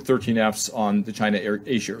not doing 13Fs on the China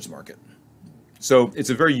A-shares market. So it's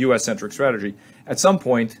a very US-centric strategy. At some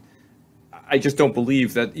point, I just don't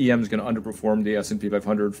believe that EM is going to underperform the S&P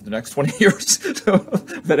 500 for the next 20 years. So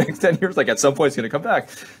the next 10 years, like at some point, it's going to come back.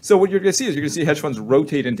 So what you're going to see is you're going to see hedge funds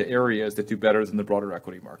rotate into areas that do better than the broader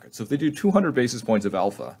equity market. So if they do 200 basis points of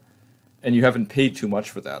alpha, and you haven't paid too much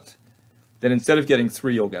for that, then instead of getting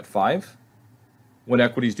 3, you'll get 5, when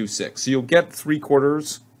equities do 6. So you'll get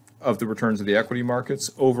 3/4 of the returns of the equity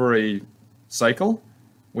markets over a cycle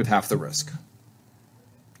with half the risk.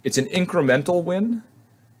 It's an incremental win,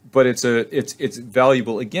 but it's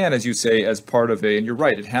valuable, again, as you say, as part of and you're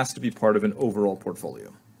right, it has to be part of an overall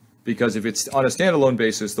portfolio. Because if it's on a standalone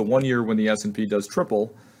basis, the 1 year when the S&P does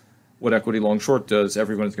triple what equity long short does,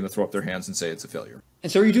 everyone's going to throw up their hands and say it's a failure.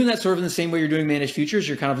 And so are you doing that sort of in the same way you're doing managed futures?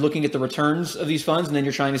 You're kind of looking at the returns of these funds, and then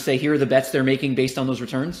you're trying to say, here are the bets they're making based on those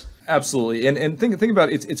returns? Absolutely. And think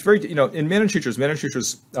about it, it's very, in managed futures,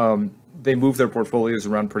 they move their portfolios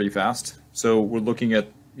around pretty fast. So we're looking at,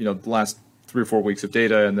 the last 3 or 4 weeks of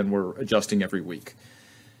data, and then we're adjusting every week.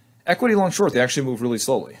 Equity long short, they actually move really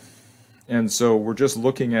slowly. And so we're just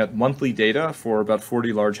looking at monthly data for about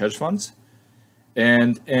 40 large hedge funds.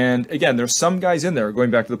 And again, there's some guys in there,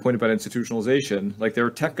 going back to the point about institutionalization, like there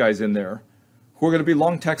are tech guys in there who are going to be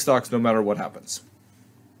long tech stocks no matter what happens.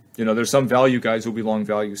 There's some value guys who will be long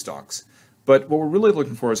value stocks. But what we're really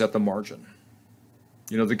looking for is at the margin.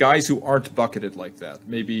 The guys who aren't bucketed like that,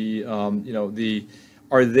 maybe,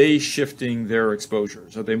 are they shifting their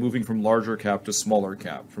exposures? Are they moving from larger cap to smaller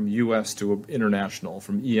cap, from US to international,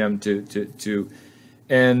 from EM to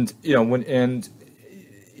and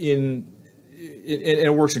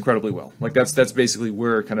it works incredibly well. Like that's basically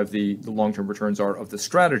where kind of the long-term returns are of the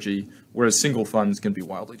strategy, whereas single funds can be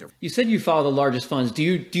wildly different. You said you follow the largest funds. Do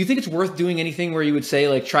you think it's worth doing anything where you would say,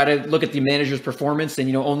 like, try to look at the manager's performance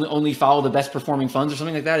and only follow the best performing funds or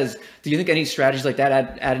something like that? Do you think any strategies like that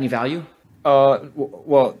add any value?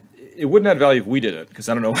 Well, it wouldn't add value if we did it, because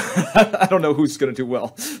I don't know I don't know who's going to do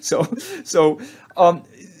well. So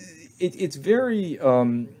it's very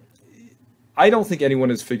I don't think anyone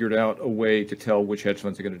has figured out a way to tell which hedge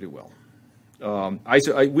funds are going to do well.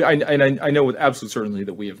 I know with absolute certainty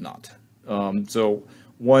that we have not. So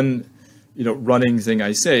one, running thing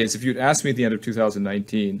I say is, if you'd asked me at the end of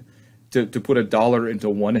 2019 to put $1 into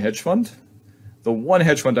one hedge fund, the one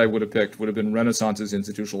hedge fund I would have picked would have been Renaissance's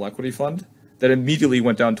institutional equity fund that immediately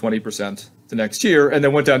went down 20% the next year and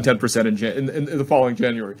then went down 10% in the following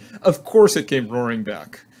January. Of course, it came roaring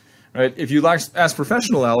back. Right? If you ask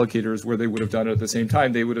professional allocators where they would have done it at the same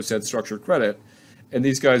time, they would have said structured credit. And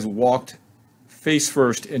these guys walked face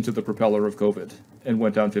first into the propeller of COVID and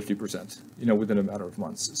went down 50%, within a matter of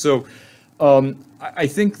months. So I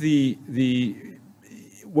think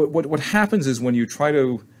what happens is when you try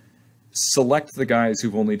to select the guys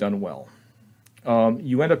who've only done well,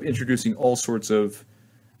 you end up introducing all sorts of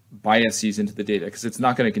biases into the data because it's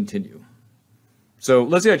not going to continue. So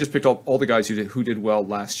let's say I just picked up all the guys who did well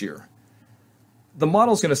last year. The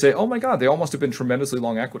model's going to say, oh my God, they all must have been tremendously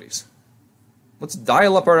long equities. Let's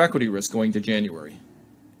dial up our equity risk going to January.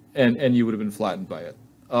 And you would have been flattened by it.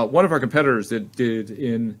 One of our competitors did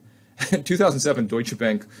in 2007, Deutsche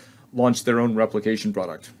Bank launched their own replication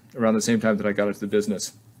product around the same time that I got into the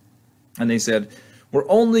business. And they said, we're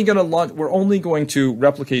only going to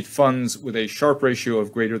replicate funds with a Sharpe ratio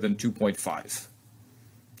of greater than 2.5.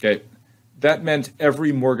 Okay. That meant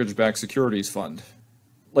every mortgage-backed securities fund,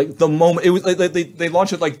 like the moment it was, they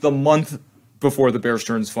launched it like the month before the Bear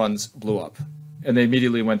Stearns funds blew up. And they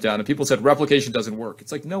immediately went down. And people said, replication doesn't work.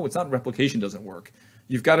 It's like, no, it's not replication doesn't work.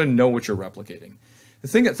 You've got to know what you're replicating. The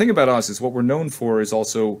thing about us is what we're known for is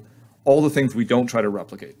also all the things we don't try to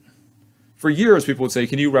replicate. For years, people would say,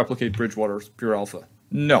 can you replicate Bridgewater Pure Alpha?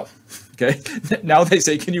 No. Okay. Now they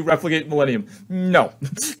say, can you replicate Millennium? No.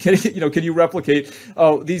 Can you replicate,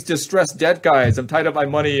 these distressed debt guys? I'm tied up my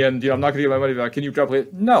money and I'm not going to get my money back. Can you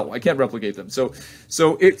replicate? No, I can't replicate them. So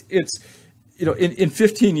it's in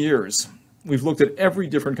 15 years, we've looked at every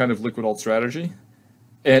different kind of liquid alt strategy,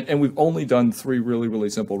 and we've only done 3 really, really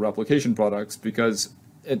simple replication products because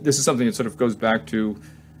this is something that sort of goes back to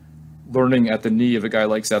learning at the knee of a guy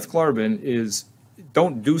like Seth Klarman is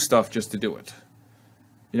don't do stuff just to do it.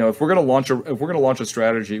 If we're going to launch a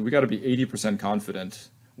strategy, we got to be 80% confident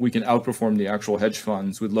we can outperform the actual hedge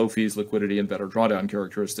funds with low fees, liquidity, and better drawdown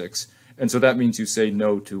characteristics. And so that means you say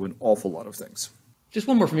no to an awful lot of things. Just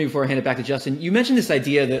one more for me before I hand it back to Justin. You mentioned this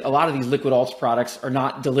idea that a lot of these liquid alts products are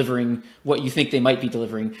not delivering what you think they might be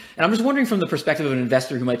delivering. And I'm just wondering from the perspective of an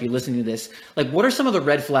investor who might be listening to this, like what are some of the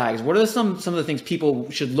red flags? What are some of the things people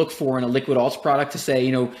should look for in a liquid alts product to say,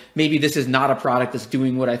 maybe this is not a product that's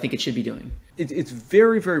doing what I think it should be doing? It's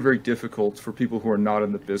very, very, very difficult for people who are not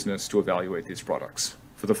in the business to evaluate these products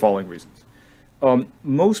for the following reasons.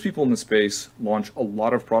 Most people in the space launch a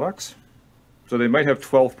lot of products. So they might have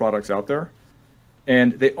 12 products out there,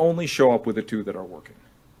 and they only show up with the 2 that are working.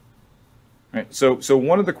 Right? So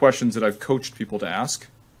one of the questions that I've coached people to ask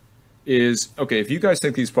is, okay, if you guys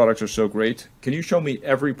think these products are so great, can you show me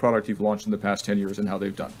every product you've launched in the past 10 years and how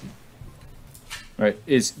they've done? Right?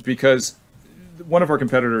 Is because one of our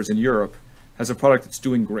competitors in Europe has a product that's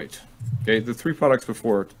doing great. Okay, the 3 products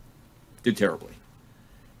before it did terribly.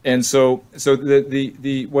 And so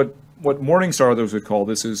what Morningstar others would call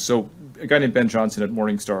this is, so a guy named Ben Johnson at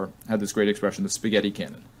Morningstar had this great expression, the spaghetti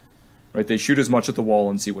cannon, right? They shoot as much at the wall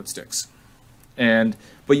and see what sticks.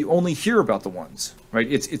 But you only hear about the ones,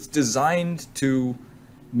 right? It's designed to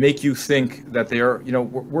make you think that they are,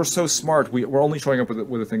 we're so smart, we're only showing up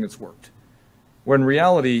with a thing that's worked. Where in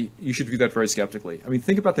reality, you should view that very skeptically. I mean,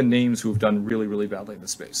 think about the names who have done really, really badly in this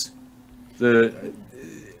space.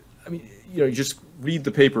 You just read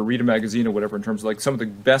the paper, read a magazine or whatever in terms of like some of the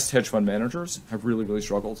best hedge fund managers have really, really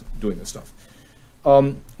struggled doing this stuff.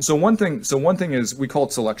 So one thing is we call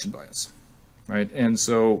it selection bias, right? And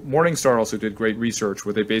so Morningstar also did great research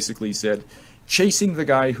where they basically said, chasing the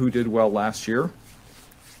guy who did well last year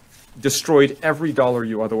destroyed every dollar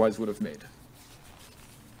you otherwise would have made.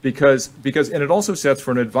 Because and it also sets for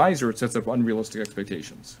an advisor, it sets up unrealistic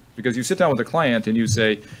expectations. Because you sit down with a client and you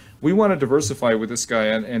say, we want to diversify with this guy,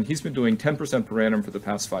 and he's been doing 10% per annum for the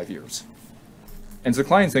past 5 years. And so the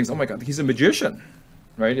client thinks, oh my God, he's a magician,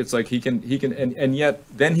 right? It's like he can, and yet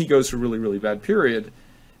then he goes through a really, really bad period.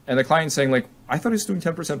 And the client's saying like, I thought he was doing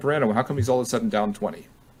 10% per annum. How come he's all of a sudden down 20?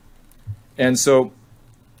 And so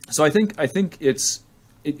I think it's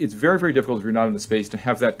very, very difficult if you're not in the space to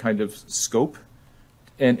have that kind of scope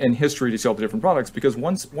and history to see all the different products, because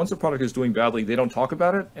once a product is doing badly, they don't talk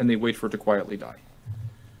about it and they wait for it to quietly die.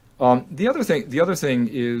 The other thing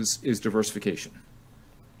is diversification,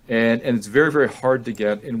 and it's very, very hard to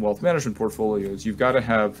get in wealth management portfolios. You've got to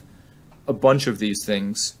have a bunch of these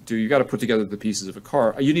things. You've got to put together the pieces of a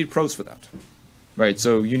car. You need pros for that, right?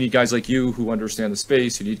 So you need guys like you who understand the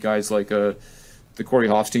space. You need guys like the Corey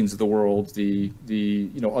Hofsteins of the world, the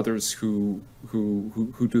others who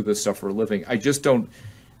do this stuff for a living. I just don't.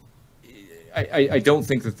 I don't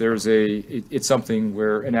think that there's it's something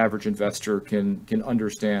where an average investor can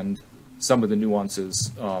understand some of the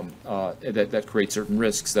nuances that create certain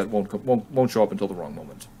risks that won't show up until the wrong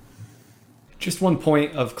moment. Just one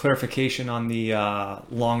point of clarification on the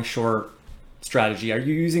long-short strategy. Are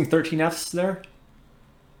you using 13Fs there?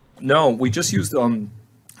 No, we just used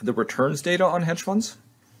the returns data on hedge funds.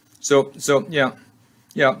 So yeah.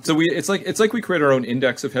 So it's like we create our own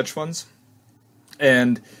index of hedge funds,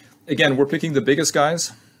 and again, we're picking the biggest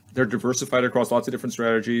guys. They're diversified across lots of different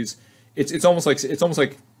strategies. It's almost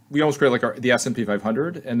like we almost create like the S&P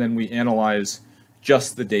 500, and then we analyze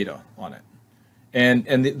just the data on it. And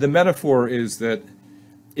the metaphor is that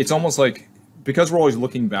it's almost like, because we're always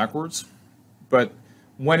looking backwards, but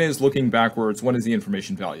when is looking backwards? When is the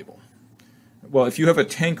information valuable? Well, if you have a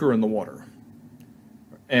tanker in the water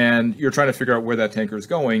and you're trying to figure out where that tanker is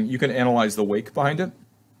going, you can analyze the wake behind it,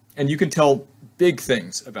 and you can tell big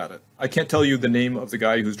things about it. I can't tell you the name of the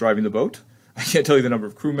guy who's driving the boat. I can't tell you the number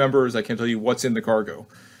of crew members. I can't tell you what's in the cargo.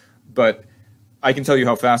 But I can tell you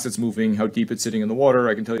how fast it's moving, how deep it's sitting in the water.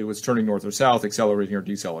 I can tell you what's turning north or south, accelerating or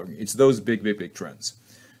decelerating. It's those big, big, big trends.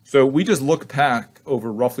 So we just look back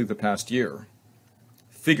over roughly the past year,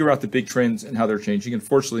 figure out the big trends and how they're changing. And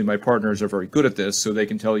fortunately, my partners are very good at this, so they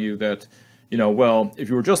can tell you that, well, if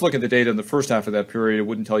you were just looking at the data in the first half of that period, it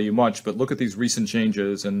wouldn't tell you much, but look at these recent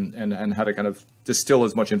changes and how to kind of distill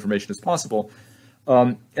as much information as possible.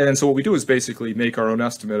 And so what we do is basically make our own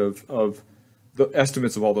estimate of the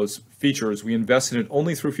estimates of all those features. We invest in it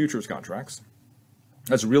only through futures contracts.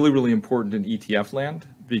 That's really, really important in ETF land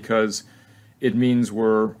because it means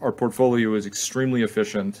our portfolio is extremely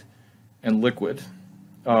efficient and liquid.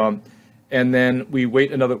 And then we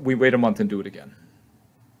wait a month and do it again.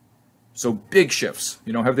 So big shifts,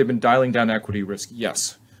 have they been dialing down equity risk?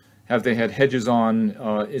 Yes. Have they had hedges on,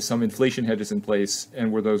 is some inflation hedges in place,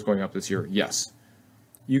 and were those going up this year? Yes.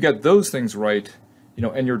 You get those things right,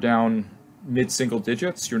 and you're down mid-single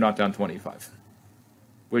digits, you're not down 25,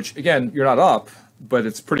 which again, you're not up, but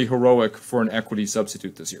it's pretty heroic for an equity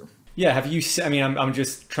substitute this year. Yeah, I'm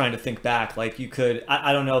just trying to think back, like you could,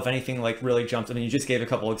 I don't know if anything like really jumped. I mean, you just gave a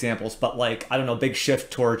couple examples, but like, I don't know, big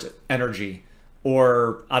shift towards energy,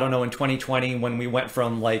 or I don't know, in 2020 when we went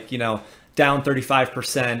from like, down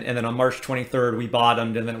 35% and then on March 23rd, we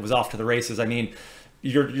bottomed and then it was off to the races. I mean,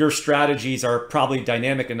 your strategies are probably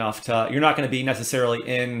dynamic enough you're not going to be necessarily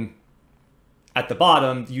in at the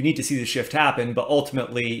bottom. You need to see the shift happen, but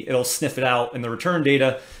ultimately it'll sniff it out in the return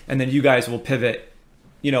data, and then you guys will pivot,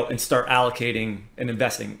 and start allocating and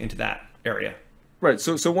investing into that area. Right.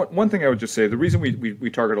 So one thing I would just say, the reason we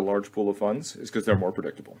target a large pool of funds is because they're more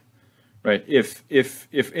predictable, right? If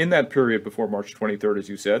in that period before March 23rd, as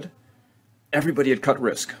you said, everybody had cut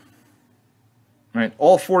risk, right?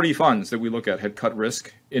 All 40 funds that we look at had cut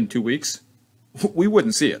risk in 2 weeks, we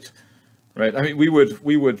wouldn't see it, right? I mean, we would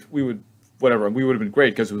whatever, we would have been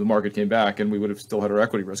great because the market came back and we would have still had our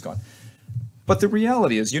equity risk on. But the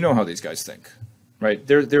reality is, how these guys think, right?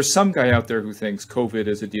 There's some guy out there who thinks COVID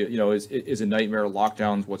is a deal, is a nightmare,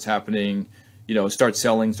 lockdowns, what's happening, start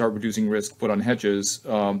selling, start reducing risk, put on hedges.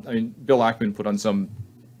 Bill Ackman put on some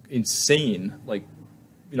insane,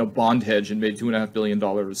 bond hedge and made $2.5 billion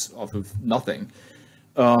off of nothing.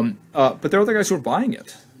 But there are other guys who are buying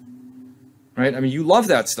it. Right. I mean, you love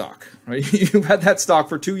that stock, right? You've had that stock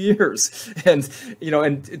for 2 years, and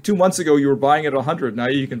 2 months ago you were buying it at 100. Now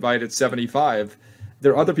you can buy it at 75.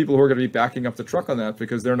 There are other people who are going to be backing up the truck on that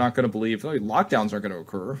because they're not going to believe lockdowns aren't going to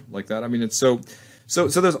occur like that. I mean, it's so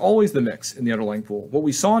there's always the mix in the underlying pool. What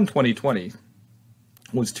we saw in 2020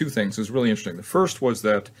 was two things. It was really interesting. The first was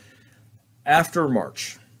that after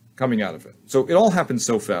March, coming out of it, so it all happened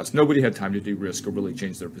so fast. Nobody had time to de-risk or really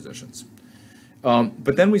change their positions.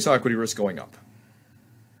 But then we saw equity risk going up.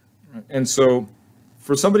 And so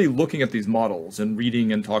for somebody looking at these models and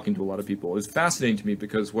reading and talking to a lot of people, it was fascinating to me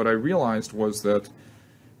because what I realized was that,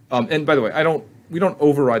 and by the way, we don't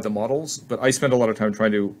override the models, but I spend a lot of time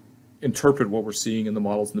trying to interpret what we're seeing in the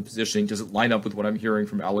models and the positioning. Does it line up with what I'm hearing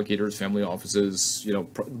from allocators, family offices,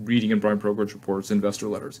 reading in prime brokerage reports, investor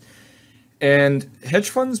letters? And hedge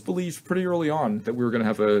funds believed pretty early on that we were going to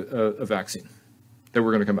have a vaccine, that we're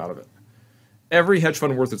going to come out of it. Every hedge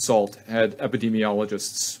fund worth its salt had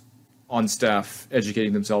epidemiologists on staff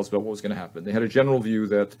educating themselves about what was going to happen. They had a general view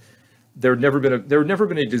that there had never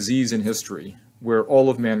been a disease in history where all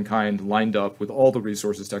of mankind lined up with all the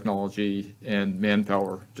resources, technology, and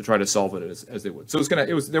manpower to try to solve it as they would. So they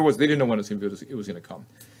didn't know when it was going to come.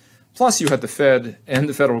 Plus, you had the Fed and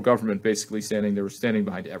the federal government basically they were standing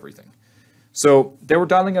behind everything. So they were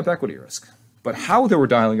dialing up equity risk, but how they were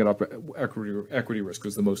dialing it up equity risk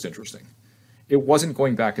was the most interesting. It wasn't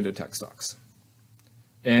going back into tech stocks.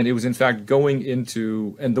 And it was in fact going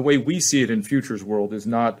into, and the way we see it in futures world is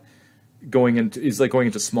like going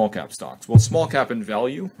into small cap stocks. Well, small cap and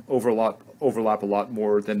value overlap a lot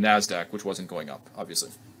more than NASDAQ, which wasn't going up,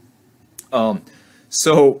 obviously.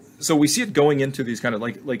 So we see it going into these kind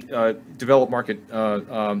of developed market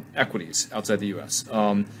equities outside the US,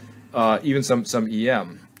 even some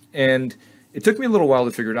EM. And it took me a little while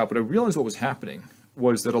to figure it out, but I realized what was happening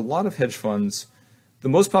was that a lot of hedge funds, the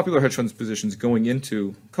most popular hedge funds positions going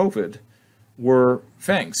into COVID were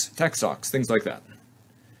FANGs, tech stocks, things like that.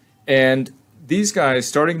 And these guys,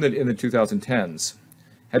 starting in the 2010s,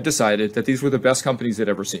 had decided that these were the best companies they'd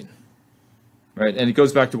ever seen, right? And it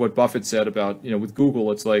goes back to what Buffett said about, with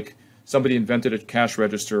Google, it's like somebody invented a cash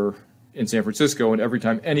register in San Francisco, and every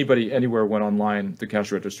time anybody anywhere went online, the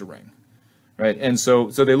cash register rang, right? And so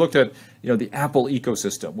they looked at, the Apple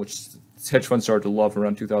ecosystem, which hedge funds started to love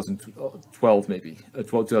around 2012, maybe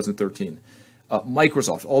 2013.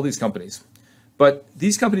 Microsoft, all these companies. But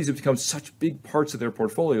these companies have become such big parts of their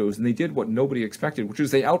portfolios, and they did what nobody expected, which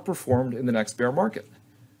is they outperformed in the next bear market.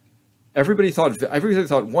 Everybody thought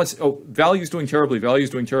value's doing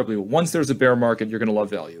terribly. Once there's a bear market, you're going to love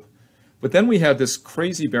value. But then we had this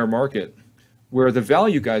crazy bear market where the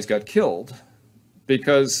value guys got killed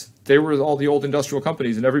because they were all the old industrial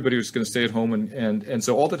companies and everybody was going to stay at home. And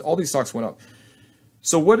so all these stocks went up.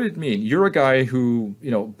 So what did it mean? You're a guy who,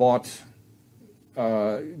 bought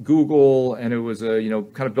Google, and it was a,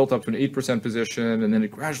 kind of built up to an 8% position, and then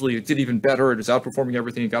it did even better. It was outperforming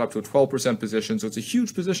everything. It got up to a 12% position. So it's a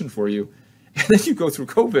huge position for you. And then you go through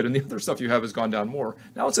COVID and the other stuff you have has gone down more.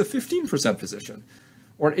 Now it's a 15% position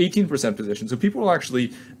or an 18% position. So people are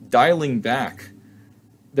actually dialing back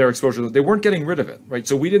their exposure. They weren't getting rid of it, right?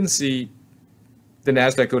 So we didn't see the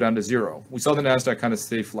NASDAQ go down to zero. We saw the NASDAQ kind of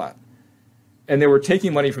stay flat. And they were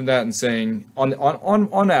taking money from that and saying,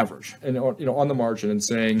 on average, and on the margin, and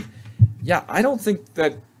saying, yeah, I don't think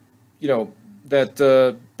that,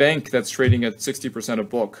 that bank that's trading at 60% of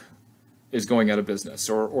book is going out of business,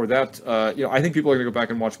 or that, I think people are going to go back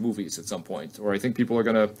and watch movies at some point, or I think people are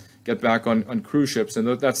going to get back on cruise ships, and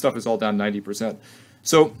that stuff is all down 90%.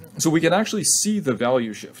 So we can actually see the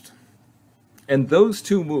value shift. And those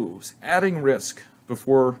two moves, adding risk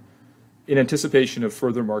before, in anticipation of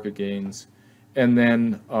further market gains, and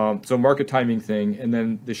then, so market timing thing, and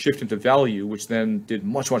then the shift into value, which then did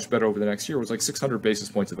much, much better over the next year, was like 600 basis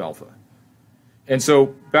points of alpha. And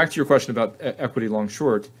so back to your question about equity long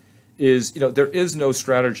short, is, there is no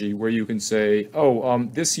strategy where you can say,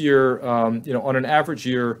 this year, on an average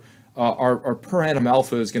year, our per annum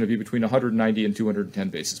alpha is going to be between 190 and 210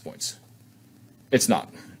 basis points. It's not.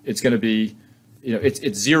 It's going to be,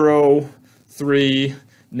 it's 0, 3,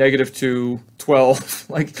 -2, 12.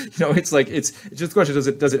 It's just a question,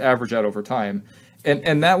 does it average out over time?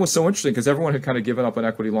 And that was so interesting because everyone had kind of given up on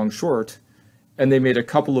equity long short, and they made a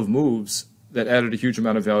couple of moves that added a huge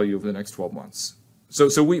amount of value over the next 12 months.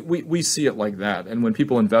 So we see it like that. And when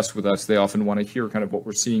people invest with us, they often want to hear kind of what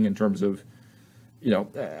we're seeing in terms of,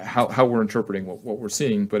 how we're interpreting what we're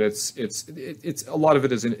seeing. But it's a lot of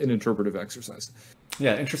it is an interpretive exercise.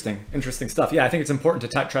 Yeah, interesting stuff. Yeah, I think it's important to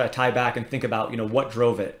try to tie back and think about, what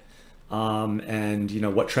drove it,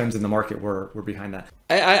 and what trends in the market were behind that.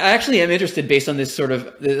 I actually am interested, based on this sort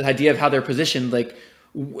of the idea of how they're positioned. Like,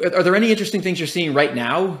 are there any interesting things you're seeing right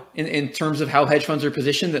now in terms of how hedge funds are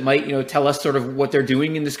positioned that might, tell us sort of what they're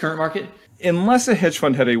doing in this current market? Unless a hedge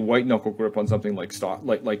fund had a white knuckle grip on something like stock,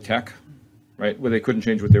 like tech, right, where they couldn't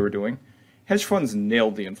change what they were doing, hedge funds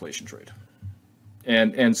nailed the inflation trade.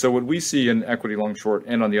 And so what we see in equity long short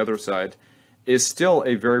and on the other side is still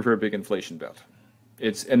a very, very big inflation bet.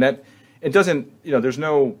 It doesn't, there's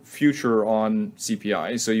no future on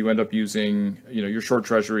CPI. So you end up using, your short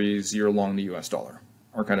treasuries, you're long the US dollar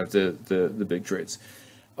are kind of the big trades.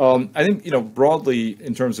 I think, broadly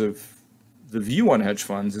in terms of the view on hedge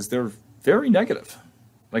funds is they're very negative,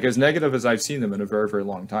 like as negative as I've seen them in a very, very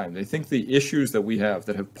long time. They think the issues that we have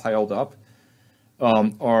that have piled up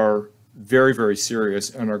are very, very serious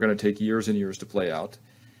and are going to take years and years to play out.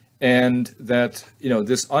 And that,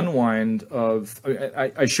 this unwind of,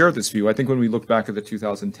 I share this view. I think when we look back at the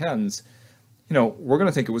 2010s, we're going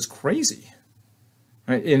to think it was crazy.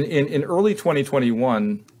 Right? In early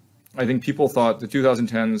 2021, I think people thought the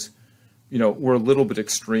 2010s, were a little bit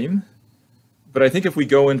extreme. But I think if we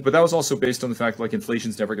go in, but that was also based on the fact like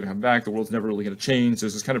inflation's never going to come back, the world's never really going to change.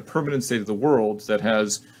 There's this kind of permanent state of the world that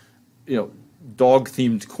has,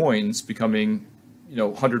 dog-themed coins becoming,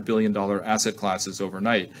 $100 billion asset classes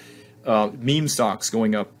overnight. Meme stocks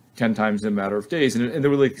going up 10 times in a matter of days. And there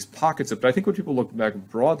were like these pockets of, but I think when people look back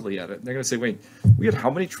broadly at it, they're going to say, wait, we had how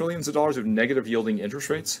many trillions of dollars of negative yielding interest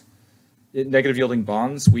rates, negative yielding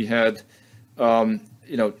bonds? We had,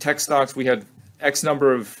 tech stocks. We had X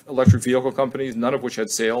number of electric vehicle companies, none of which had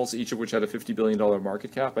sales, each of which had a $50 billion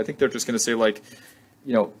market cap. I think they're just going to say like,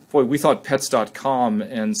 boy, we thought Pets.com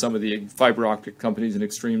and some of the fiber optic companies and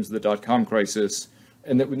extremes of the .com crisis,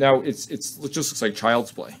 and that now it just looks like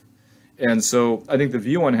child's play. And so I think the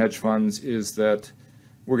view on hedge funds is that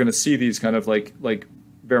we're going to see these kind of like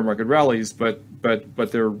bear market rallies, but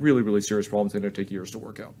they're really, really serious problems that are going to take years to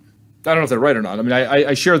work out. I don't know if they're right or not. I mean,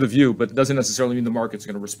 I share the view, but it doesn't necessarily mean the market's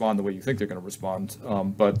going to respond the way you think they're going to respond.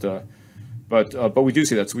 But we do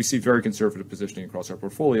see that. So we see very conservative positioning across our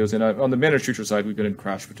portfolios. And on the managed future side, we've been in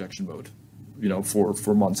crash protection mode,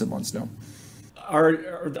 for months and months now.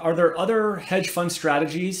 Are there other hedge fund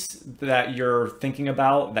strategies that you're thinking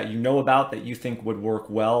about, that about, that you think would work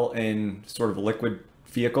well in sort of a liquid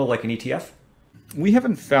vehicle like an ETF? We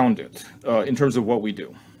haven't found it in terms of what we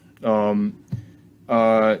do.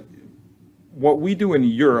 What we do in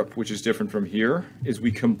Europe, which is different from here, is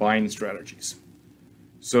we combine strategies.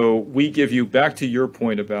 So we give you, back to your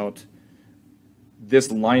point about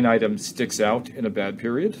this line item sticks out in a bad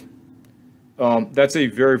period. That's a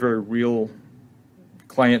very, very real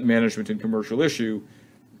client management and commercial issue.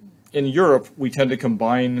 In Europe, we tend to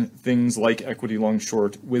combine things like equity long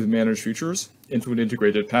short with managed futures into an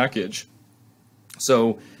integrated package.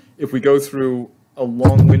 So if we go through a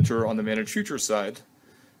long winter on the managed futures side,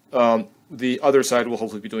 the other side will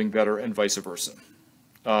hopefully be doing better and vice versa.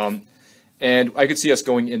 And I could see us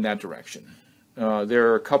going in that direction. There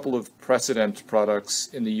are a couple of precedent products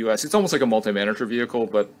in the US. It's almost like a multi-manager vehicle,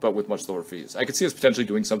 but with much lower fees. I could see us potentially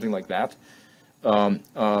doing something like that.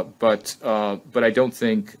 But I don't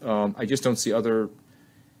think, I just don't see other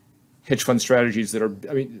hedge fund strategies that are,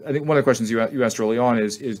 I mean, I think one of the questions you asked early on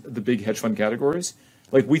is the big hedge fund categories.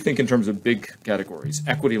 Like we think in terms of big categories: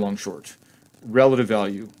 equity long short, relative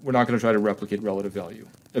value. We're not going to try to replicate relative value.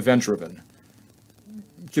 Event driven.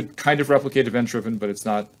 Could kind of replicate event driven, but it's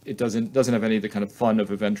not, it doesn't have any of the kind of fun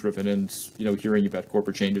of event driven and, you know, hearing about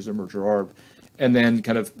corporate changes or merger arb. And then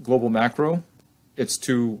kind of global macro, it's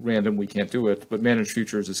too random, we can't do it, but managed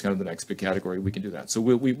futures is kind of the next big category, we can do that. So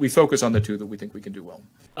we focus on the two that we think we can do well.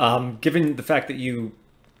 Given the fact that you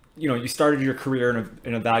started your career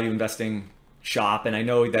in a value investing shop, and I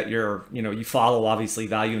know that you follow obviously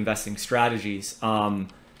value investing strategies, and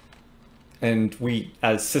we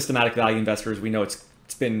as systematic value investors, we know it's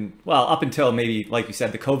been, well, up until maybe, like you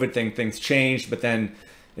said, the COVID thing, things changed, but then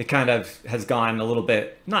it kind of has gone a little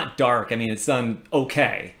bit, not dark, I mean, it's done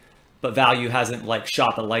okay, but value hasn't like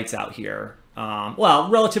shot the lights out here. Well,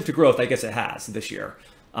 relative to growth, I guess it has this year.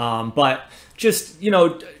 But just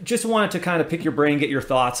wanted to kind of pick your brain, get your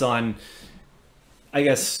thoughts on, I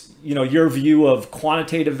guess, your view of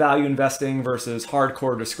quantitative value investing versus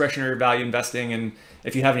hardcore discretionary value investing. And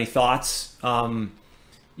if you have any thoughts, on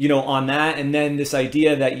that. And then this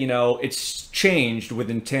idea that, it's changed with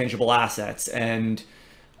intangible assets and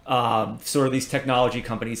sort of these technology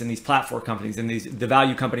companies and these platform companies and the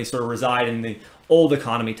value companies sort of reside in the old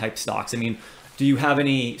economy type stocks. I mean, do you have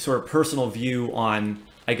any sort of personal view on,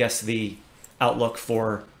 I guess, the outlook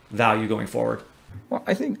for value going forward? Well,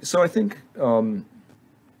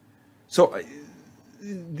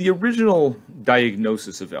 the original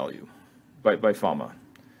diagnosis of value by Fama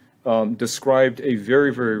described a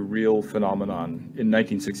very, very real phenomenon in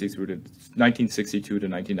 1962 to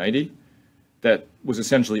 1990 that was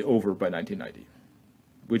essentially over by 1990,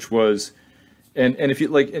 which was, and if you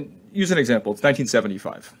use an example, it's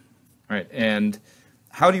 1975, right? And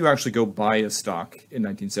how do you actually go buy a stock in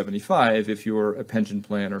 1975 if you're a pension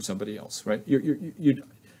plan or somebody else, right? You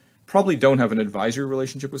probably don't have an advisory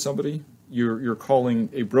relationship with somebody. You're calling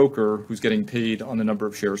a broker who's getting paid on the number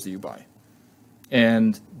of shares that you buy.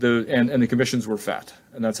 And the commissions were fat,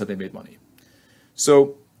 and that's how they made money.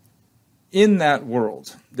 So in that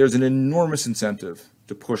world, there's an enormous incentive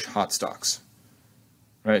to push hot stocks,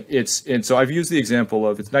 right? And so I've used the example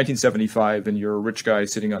of it's 1975 and you're a rich guy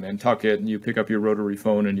sitting on Nantucket and you pick up your rotary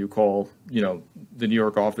phone and you call, the New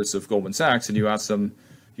York office of Goldman Sachs and you ask them,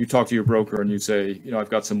 you talk to your broker and you say, I've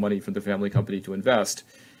got some money from the family company to invest.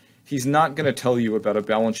 He's not going to tell you about a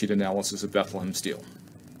balance sheet analysis of Bethlehem Steel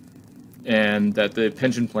and that the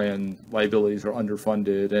pension plan liabilities are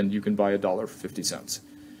underfunded and you can buy $1 for 50 cents.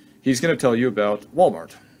 He's going to tell you about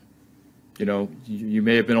Walmart. You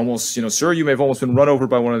may have been almost, sir, you may have almost been run over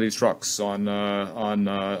by one of these trucks on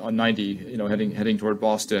 90, heading toward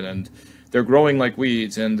Boston, and they're growing like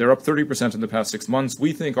weeds, and they're up 30% in the past 6 months.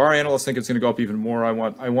 Our analysts think it's going to go up even more.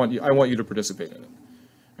 I want you to participate in it.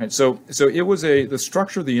 Right. So it was the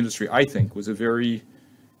structure of the industry, I think, was a very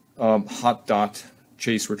hot dot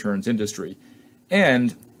chase returns industry.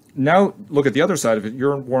 And now look at the other side of it.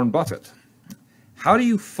 You're Warren Buffett. How do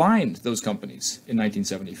you find those companies in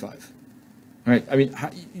 1975? Right? I mean,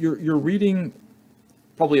 you're reading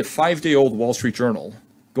probably a 5-day-old Wall Street Journal,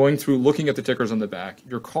 going through, looking at the tickers on the back.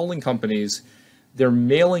 You're calling companies. They're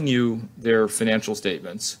mailing you their financial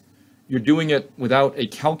statements. You're doing it without a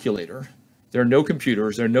calculator. There are no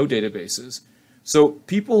computers. There are no databases. So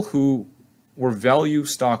people who were value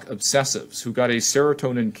stock obsessives, who got a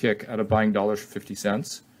serotonin kick out of buying dollars for 50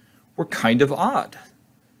 cents, were kind of odd.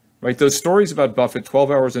 Right? Those stories about Buffett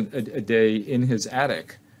 12 hours a day in his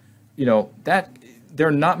attic, that there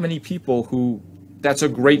are not many people who that's a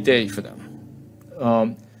great day for them.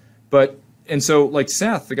 And so like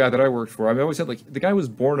Seth, the guy that I worked for, I always said, the guy was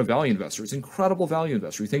born a value investor. He's an incredible value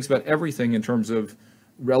investor. He thinks about everything in terms of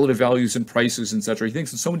relative values and prices, et cetera. He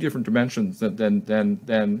thinks in so many different dimensions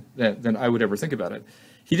than I would ever think about it.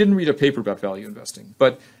 He didn't read a paper about value investing,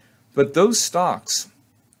 but those stocks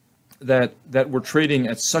that were trading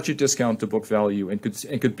at such a discount to book value and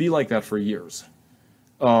could be like that for years,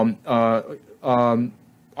 I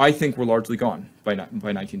think were largely gone by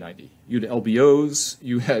 1990. You had LBOs,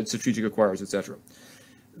 you had strategic acquirers, et cetera.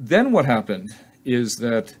 Then what happened is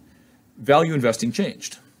that value investing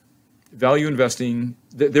changed. Value investing,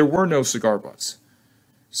 there were no cigar butts.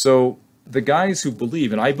 So the guys who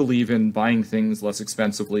believe, and I believe in buying things less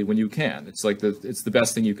expensively when you can. It's like it's the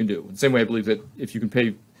best thing you can do. The same way I believe that if you can pay,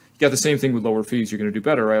 you get the same thing with lower fees, you're going to do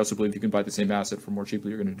better. I also believe you can buy the same asset for more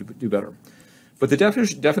cheaply, you're going to do better. But the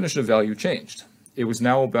definition of value changed. It was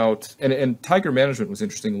now about, and Tiger Management was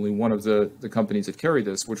interestingly one of the companies that carried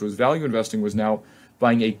this, which was value investing was now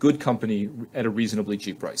buying a good company at a reasonably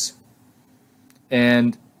cheap price.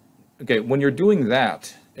 And okay, when you're doing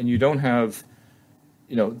that and you don't have,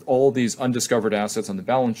 all these undiscovered assets on the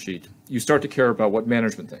balance sheet, you start to care about what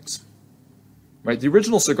management thinks. Right? The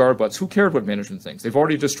original cigar butts, who cared what management thinks? They've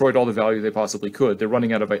already destroyed all the value they possibly could. They're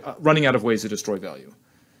running out of ways to destroy value.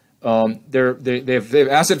 They have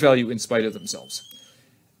asset value in spite of themselves.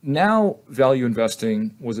 Now, value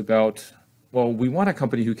investing was about, well, we want a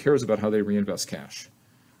company who cares about how they reinvest cash.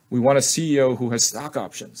 We want a CEO who has stock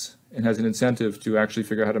options and has an incentive to actually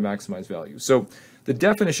figure out how to maximize value. So the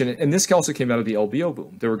definition, and this also came out of the LBO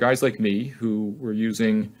boom. There were guys like me who were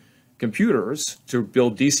using computers to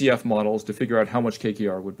build DCF models to figure out how much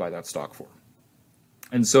KKR would buy that stock for.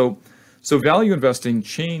 And so value investing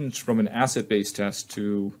changed from an asset-based test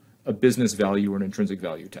to a business value or an intrinsic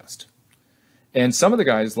value test. And some of the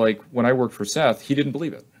guys, like when I worked for Seth, he didn't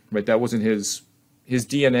believe it, right? That wasn't his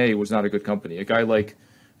DNA was not a good company. A guy like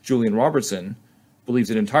Julian Robertson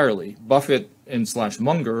believes it entirely. Buffett and /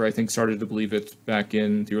 Munger, I think, started to believe it back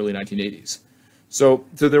in the early 1980s. So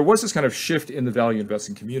there was this kind of shift in the value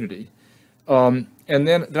investing community. And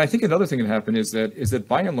then I think another thing that happened is that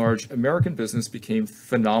by and large, American business became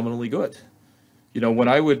phenomenally good. When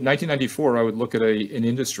 1994, I would look at an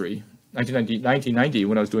industry, 1990,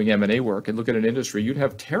 when I was doing M&A work, and look at an industry, you'd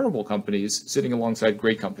have terrible companies sitting alongside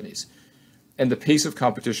great companies. And the pace of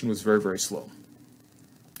competition was very, very slow.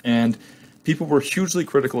 And people were hugely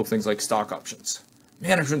critical of things like stock options.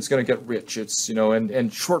 Management's going to get rich. It's,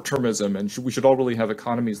 and short-termism. And we should all really have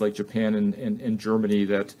economies like Japan and Germany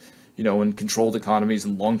that, and controlled economies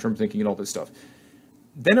and long-term thinking and all this stuff.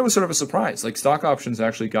 Then it was sort of a surprise. Like stock options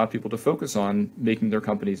actually got people to focus on making their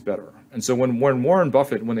companies better. And so when Warren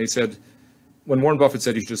Buffett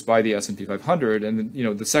said you should just buy the S&P 500, and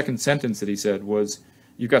the second sentence that he said was,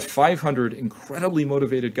 you've got 500 incredibly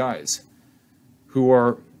motivated guys who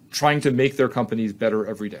are trying to make their companies better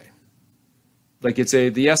every day. Like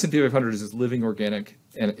the S&P 500 is this living organic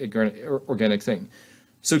thing.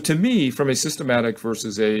 So to me, from a systematic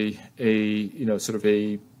versus a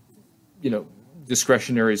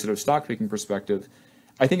discretionary sort of stock picking perspective,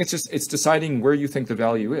 I think it's deciding where you think the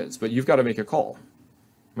value is, but you've got to make a call,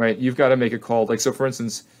 right? You've got to make a call. Like, so for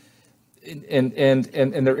instance, and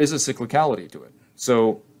there is a cyclicality to it.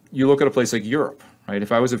 So you look at a place like Europe, right?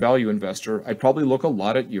 If I was a value investor, I'd probably look a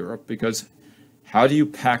lot at Europe, because how do you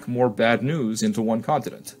pack more bad news into one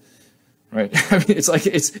continent, right? I mean, it's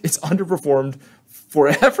underperformed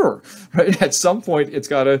forever, right? At some point, it's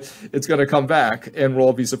gonna come back, and we'll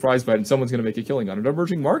all be surprised by it, and someone's gonna make a killing on it.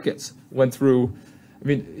 Emerging markets went through,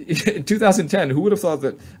 in 2010, who would have thought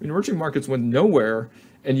that? Emerging markets went nowhere,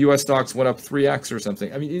 and U.S. stocks went up 3x or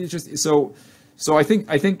something. It's just so. I think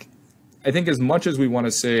as much as we want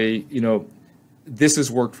to say, this has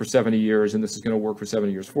worked for 70 years and this is going to work for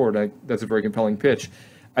 70 years forward, that's a very compelling pitch.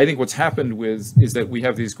 I think what's happened is that we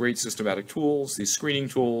have these great systematic tools, these screening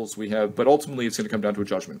tools but ultimately it's going to come down to a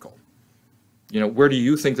judgment call. Where do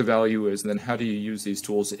you think the value is, and then how do you use these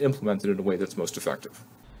tools to implement it in a way that's most effective?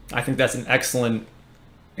 I think that's an excellent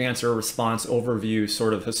answer, response, overview,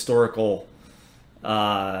 sort of historical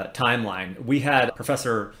timeline. We had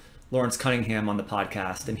Professor Lawrence Cunningham on the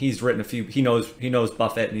podcast, and he's written he knows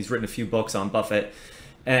Buffett, and he's written a few books on Buffett.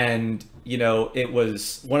 And, it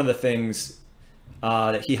was one of the things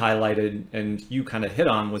that he highlighted, and you kind of hit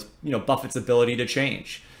on, was, Buffett's ability to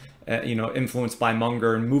change, influenced by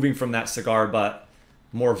Munger, and moving from that cigar butt,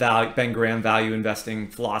 more Ben Graham value investing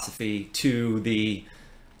philosophy to the,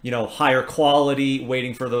 higher quality,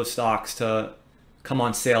 waiting for those stocks to come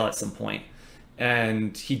on sale at some point.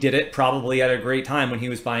 And he did it probably at a great time when he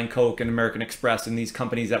was buying Coke and American Express and these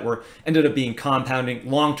companies that ended up being compounding,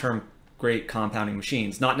 long-term great compounding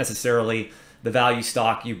machines, not necessarily the value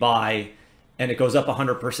stock you buy and it goes up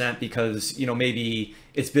 100% because, maybe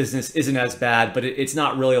its business isn't as bad, but it's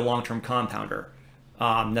not really a long-term compounder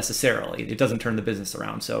necessarily. It doesn't turn the business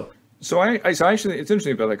around. So I actually, it's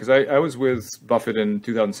interesting about that, because I was with Buffett in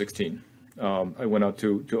 2016. I went out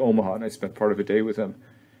to Omaha and I spent part of a day with him.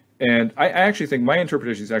 And I actually think my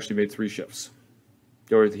interpretation, he's actually made 3 shifts.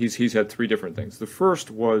 Or he's had 3 different things. The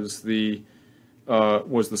first was the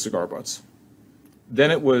cigar butts.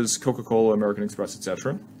 Then it was Coca-Cola, American Express,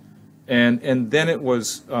 etc. and then it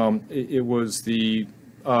was the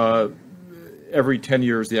every 10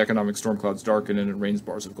 years the economic storm clouds darken and it rains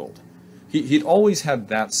bars of gold. He'd always had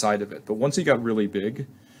that side of it, but once he got really big,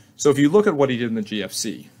 so if you look at what he did in the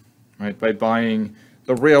GFC, right, by buying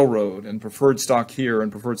the railroad and preferred stock here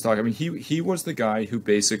and preferred stock, I mean, he was the guy who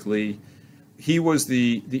basically, he was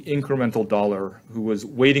the incremental dollar who was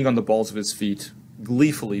waiting on the balls of his feet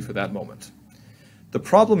gleefully for that moment. The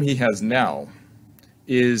problem he has now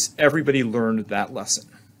is everybody learned that lesson.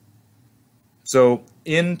 So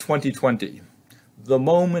in 2020, the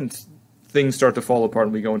moment things start to fall apart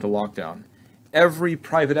and we go into lockdown, every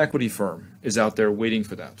private equity firm is out there waiting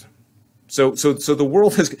for that. So the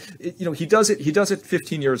world has, you know, he does it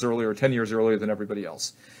 15 years earlier, 10 years earlier than everybody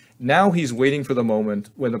else. Now he's waiting for the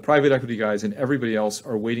moment when the private equity guys and everybody else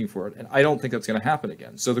are waiting for it, and I don't think that's going to happen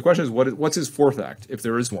again. So the question is, what's his fourth act, if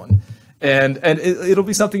there is one? And it'll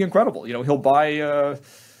be something incredible. You know, he'll buy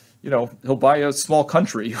a small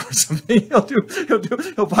country or something.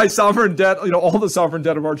 He'll buy sovereign debt. You know, all the sovereign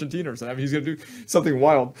debt of Argentina or something. I mean, he's going to do something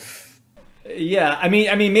wild. Yeah, I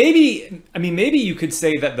mean, maybe you could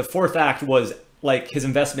say that the fourth act was like his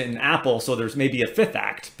investment in Apple. So there's maybe a fifth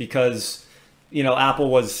act because, you know, Apple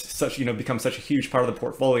was such, you know, become such a huge part of the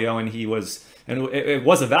portfolio, and it was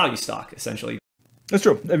a value stock essentially. That's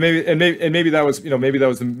true, and maybe that was, you know, maybe that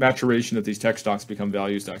was the maturation of these tech stocks become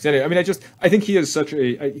value stocks. Anyway, I mean, I think he is such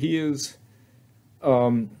a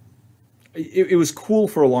It was cool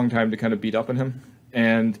for a long time to kind of beat up on him,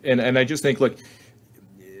 and I just think, look,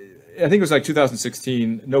 I think it was like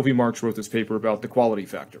 2016, Novi Marx wrote this paper about the quality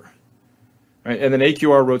factor, right? And then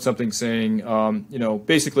AQR wrote something saying, you know,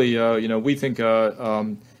 basically, you know, we think,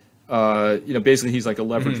 you know, basically he's like a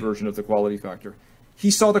leverage version of the quality factor. He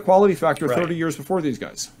saw the quality factor 30 years before these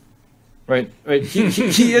guys, right?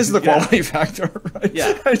 He is the quality factor, right?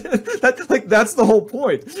 Yeah. That's the whole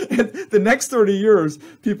point. And the next 30 years,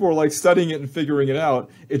 people were like studying it and figuring it out.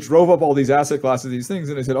 It drove up all these asset classes, these things,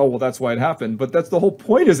 and they said, oh, well, that's why it happened. But that's the whole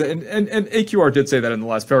point, is it? And AQR did say that in the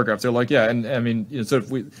last paragraph. They're like, yeah, and I mean, you know, sort of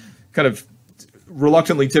we kind of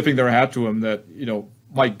reluctantly tipping their hat to him that, you know,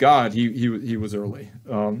 my God, he was early.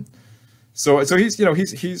 So he's, you know,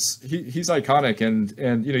 he's iconic,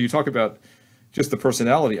 and you know, you talk about just the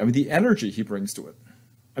personality. I mean, the energy he brings to it.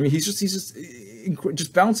 I mean, he's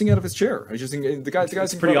just bouncing out of his chair. I just think the guy's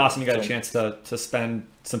it's pretty awesome. You got a chance to spend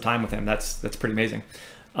some time with him. That's pretty amazing.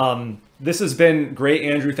 This has been great,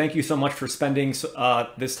 Andrew. Thank you so much for spending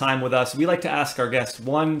this time with us. We like to ask our guests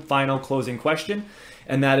one final closing question,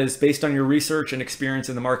 and that is, based on your research and experience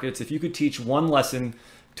in the markets, if you could teach one lesson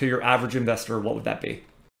to your average investor, what would that be?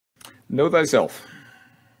 Know thyself.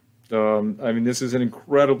 I mean, this is an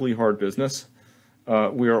incredibly hard business.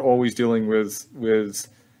 We are always dealing with we're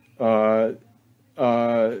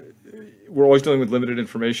always dealing with limited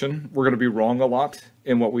information. We're going to be wrong a lot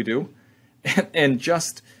in what we do, and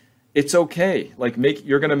just, it's okay. Like,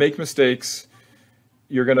 you're going to make mistakes.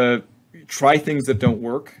 You're going to try things that don't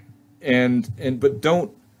work, but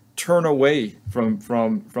don't turn away from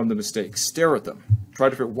the mistakes. Stare at them. Try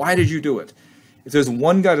to figure, why did you do it? If there's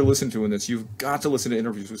one guy to listen to in this, you've got to listen to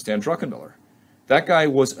interviews with Stan Druckenmiller. That guy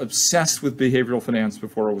was obsessed with behavioral finance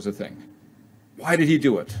before it was a thing. Why did he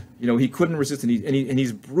do it? You know, he couldn't resist, and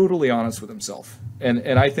he's brutally honest with himself.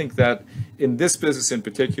 And I think that in this business in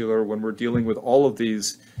particular, when we're dealing with all of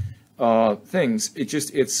these things, it's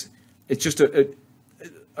just a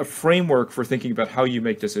framework for thinking about how you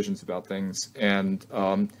make decisions about things. And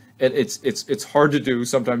it's hard to do.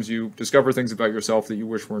 Sometimes you discover things about yourself that you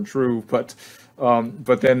wish weren't true, but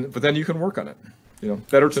then you can work on it. You know,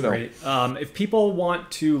 better to know. Great. If people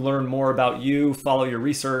want to learn more about you, follow your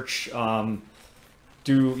research,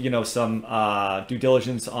 do, you know, some due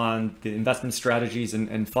diligence on the investment strategies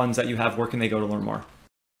and funds that you have, where can they go to learn more?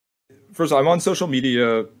 First, I'm on social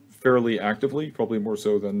media fairly actively, probably more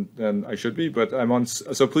so than I should be, but I'm on.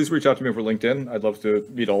 So please reach out to me over LinkedIn. I'd love to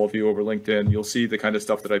meet all of you over LinkedIn. You'll see the kind of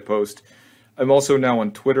stuff that I post. I'm also now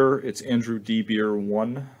on Twitter. It's Andrew D. Beer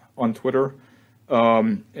 1 on Twitter.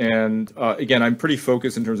 Again, I'm pretty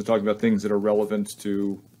focused in terms of talking about things that are relevant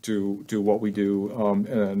to what we do,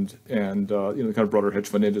 and you know, the kind of broader hedge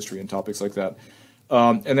fund industry and topics like that.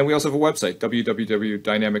 And then we also have a website,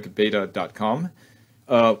 www.dynamicbeta.com.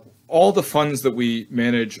 All the funds that we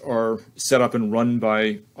manage are set up and run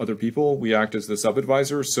by other people. We act as the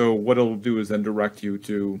sub-advisor. So what it'll do is then direct you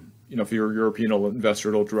to, you know, if you're a European investor,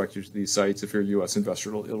 it'll direct you to these sites. If you're a U.S.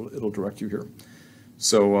 investor, it'll direct you here.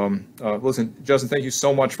 So listen, Justin, thank you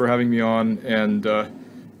so much for having me on, and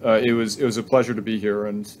it was a pleasure to be here.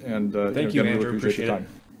 And thank you, Andrew. Really appreciate the time.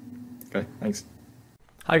 Okay, thanks.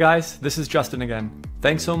 Hi guys, this is Justin again.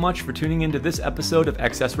 Thanks so much for tuning into this episode of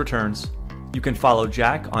Excess Returns. You can follow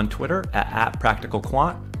Jack on Twitter at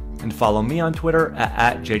 @PracticalQuant and follow me on Twitter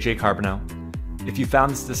at JJCarbonneau. If you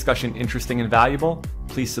found this discussion interesting and valuable,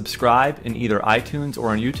 please subscribe in either iTunes or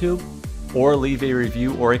on YouTube, or leave a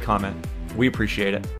review or a comment. We appreciate it.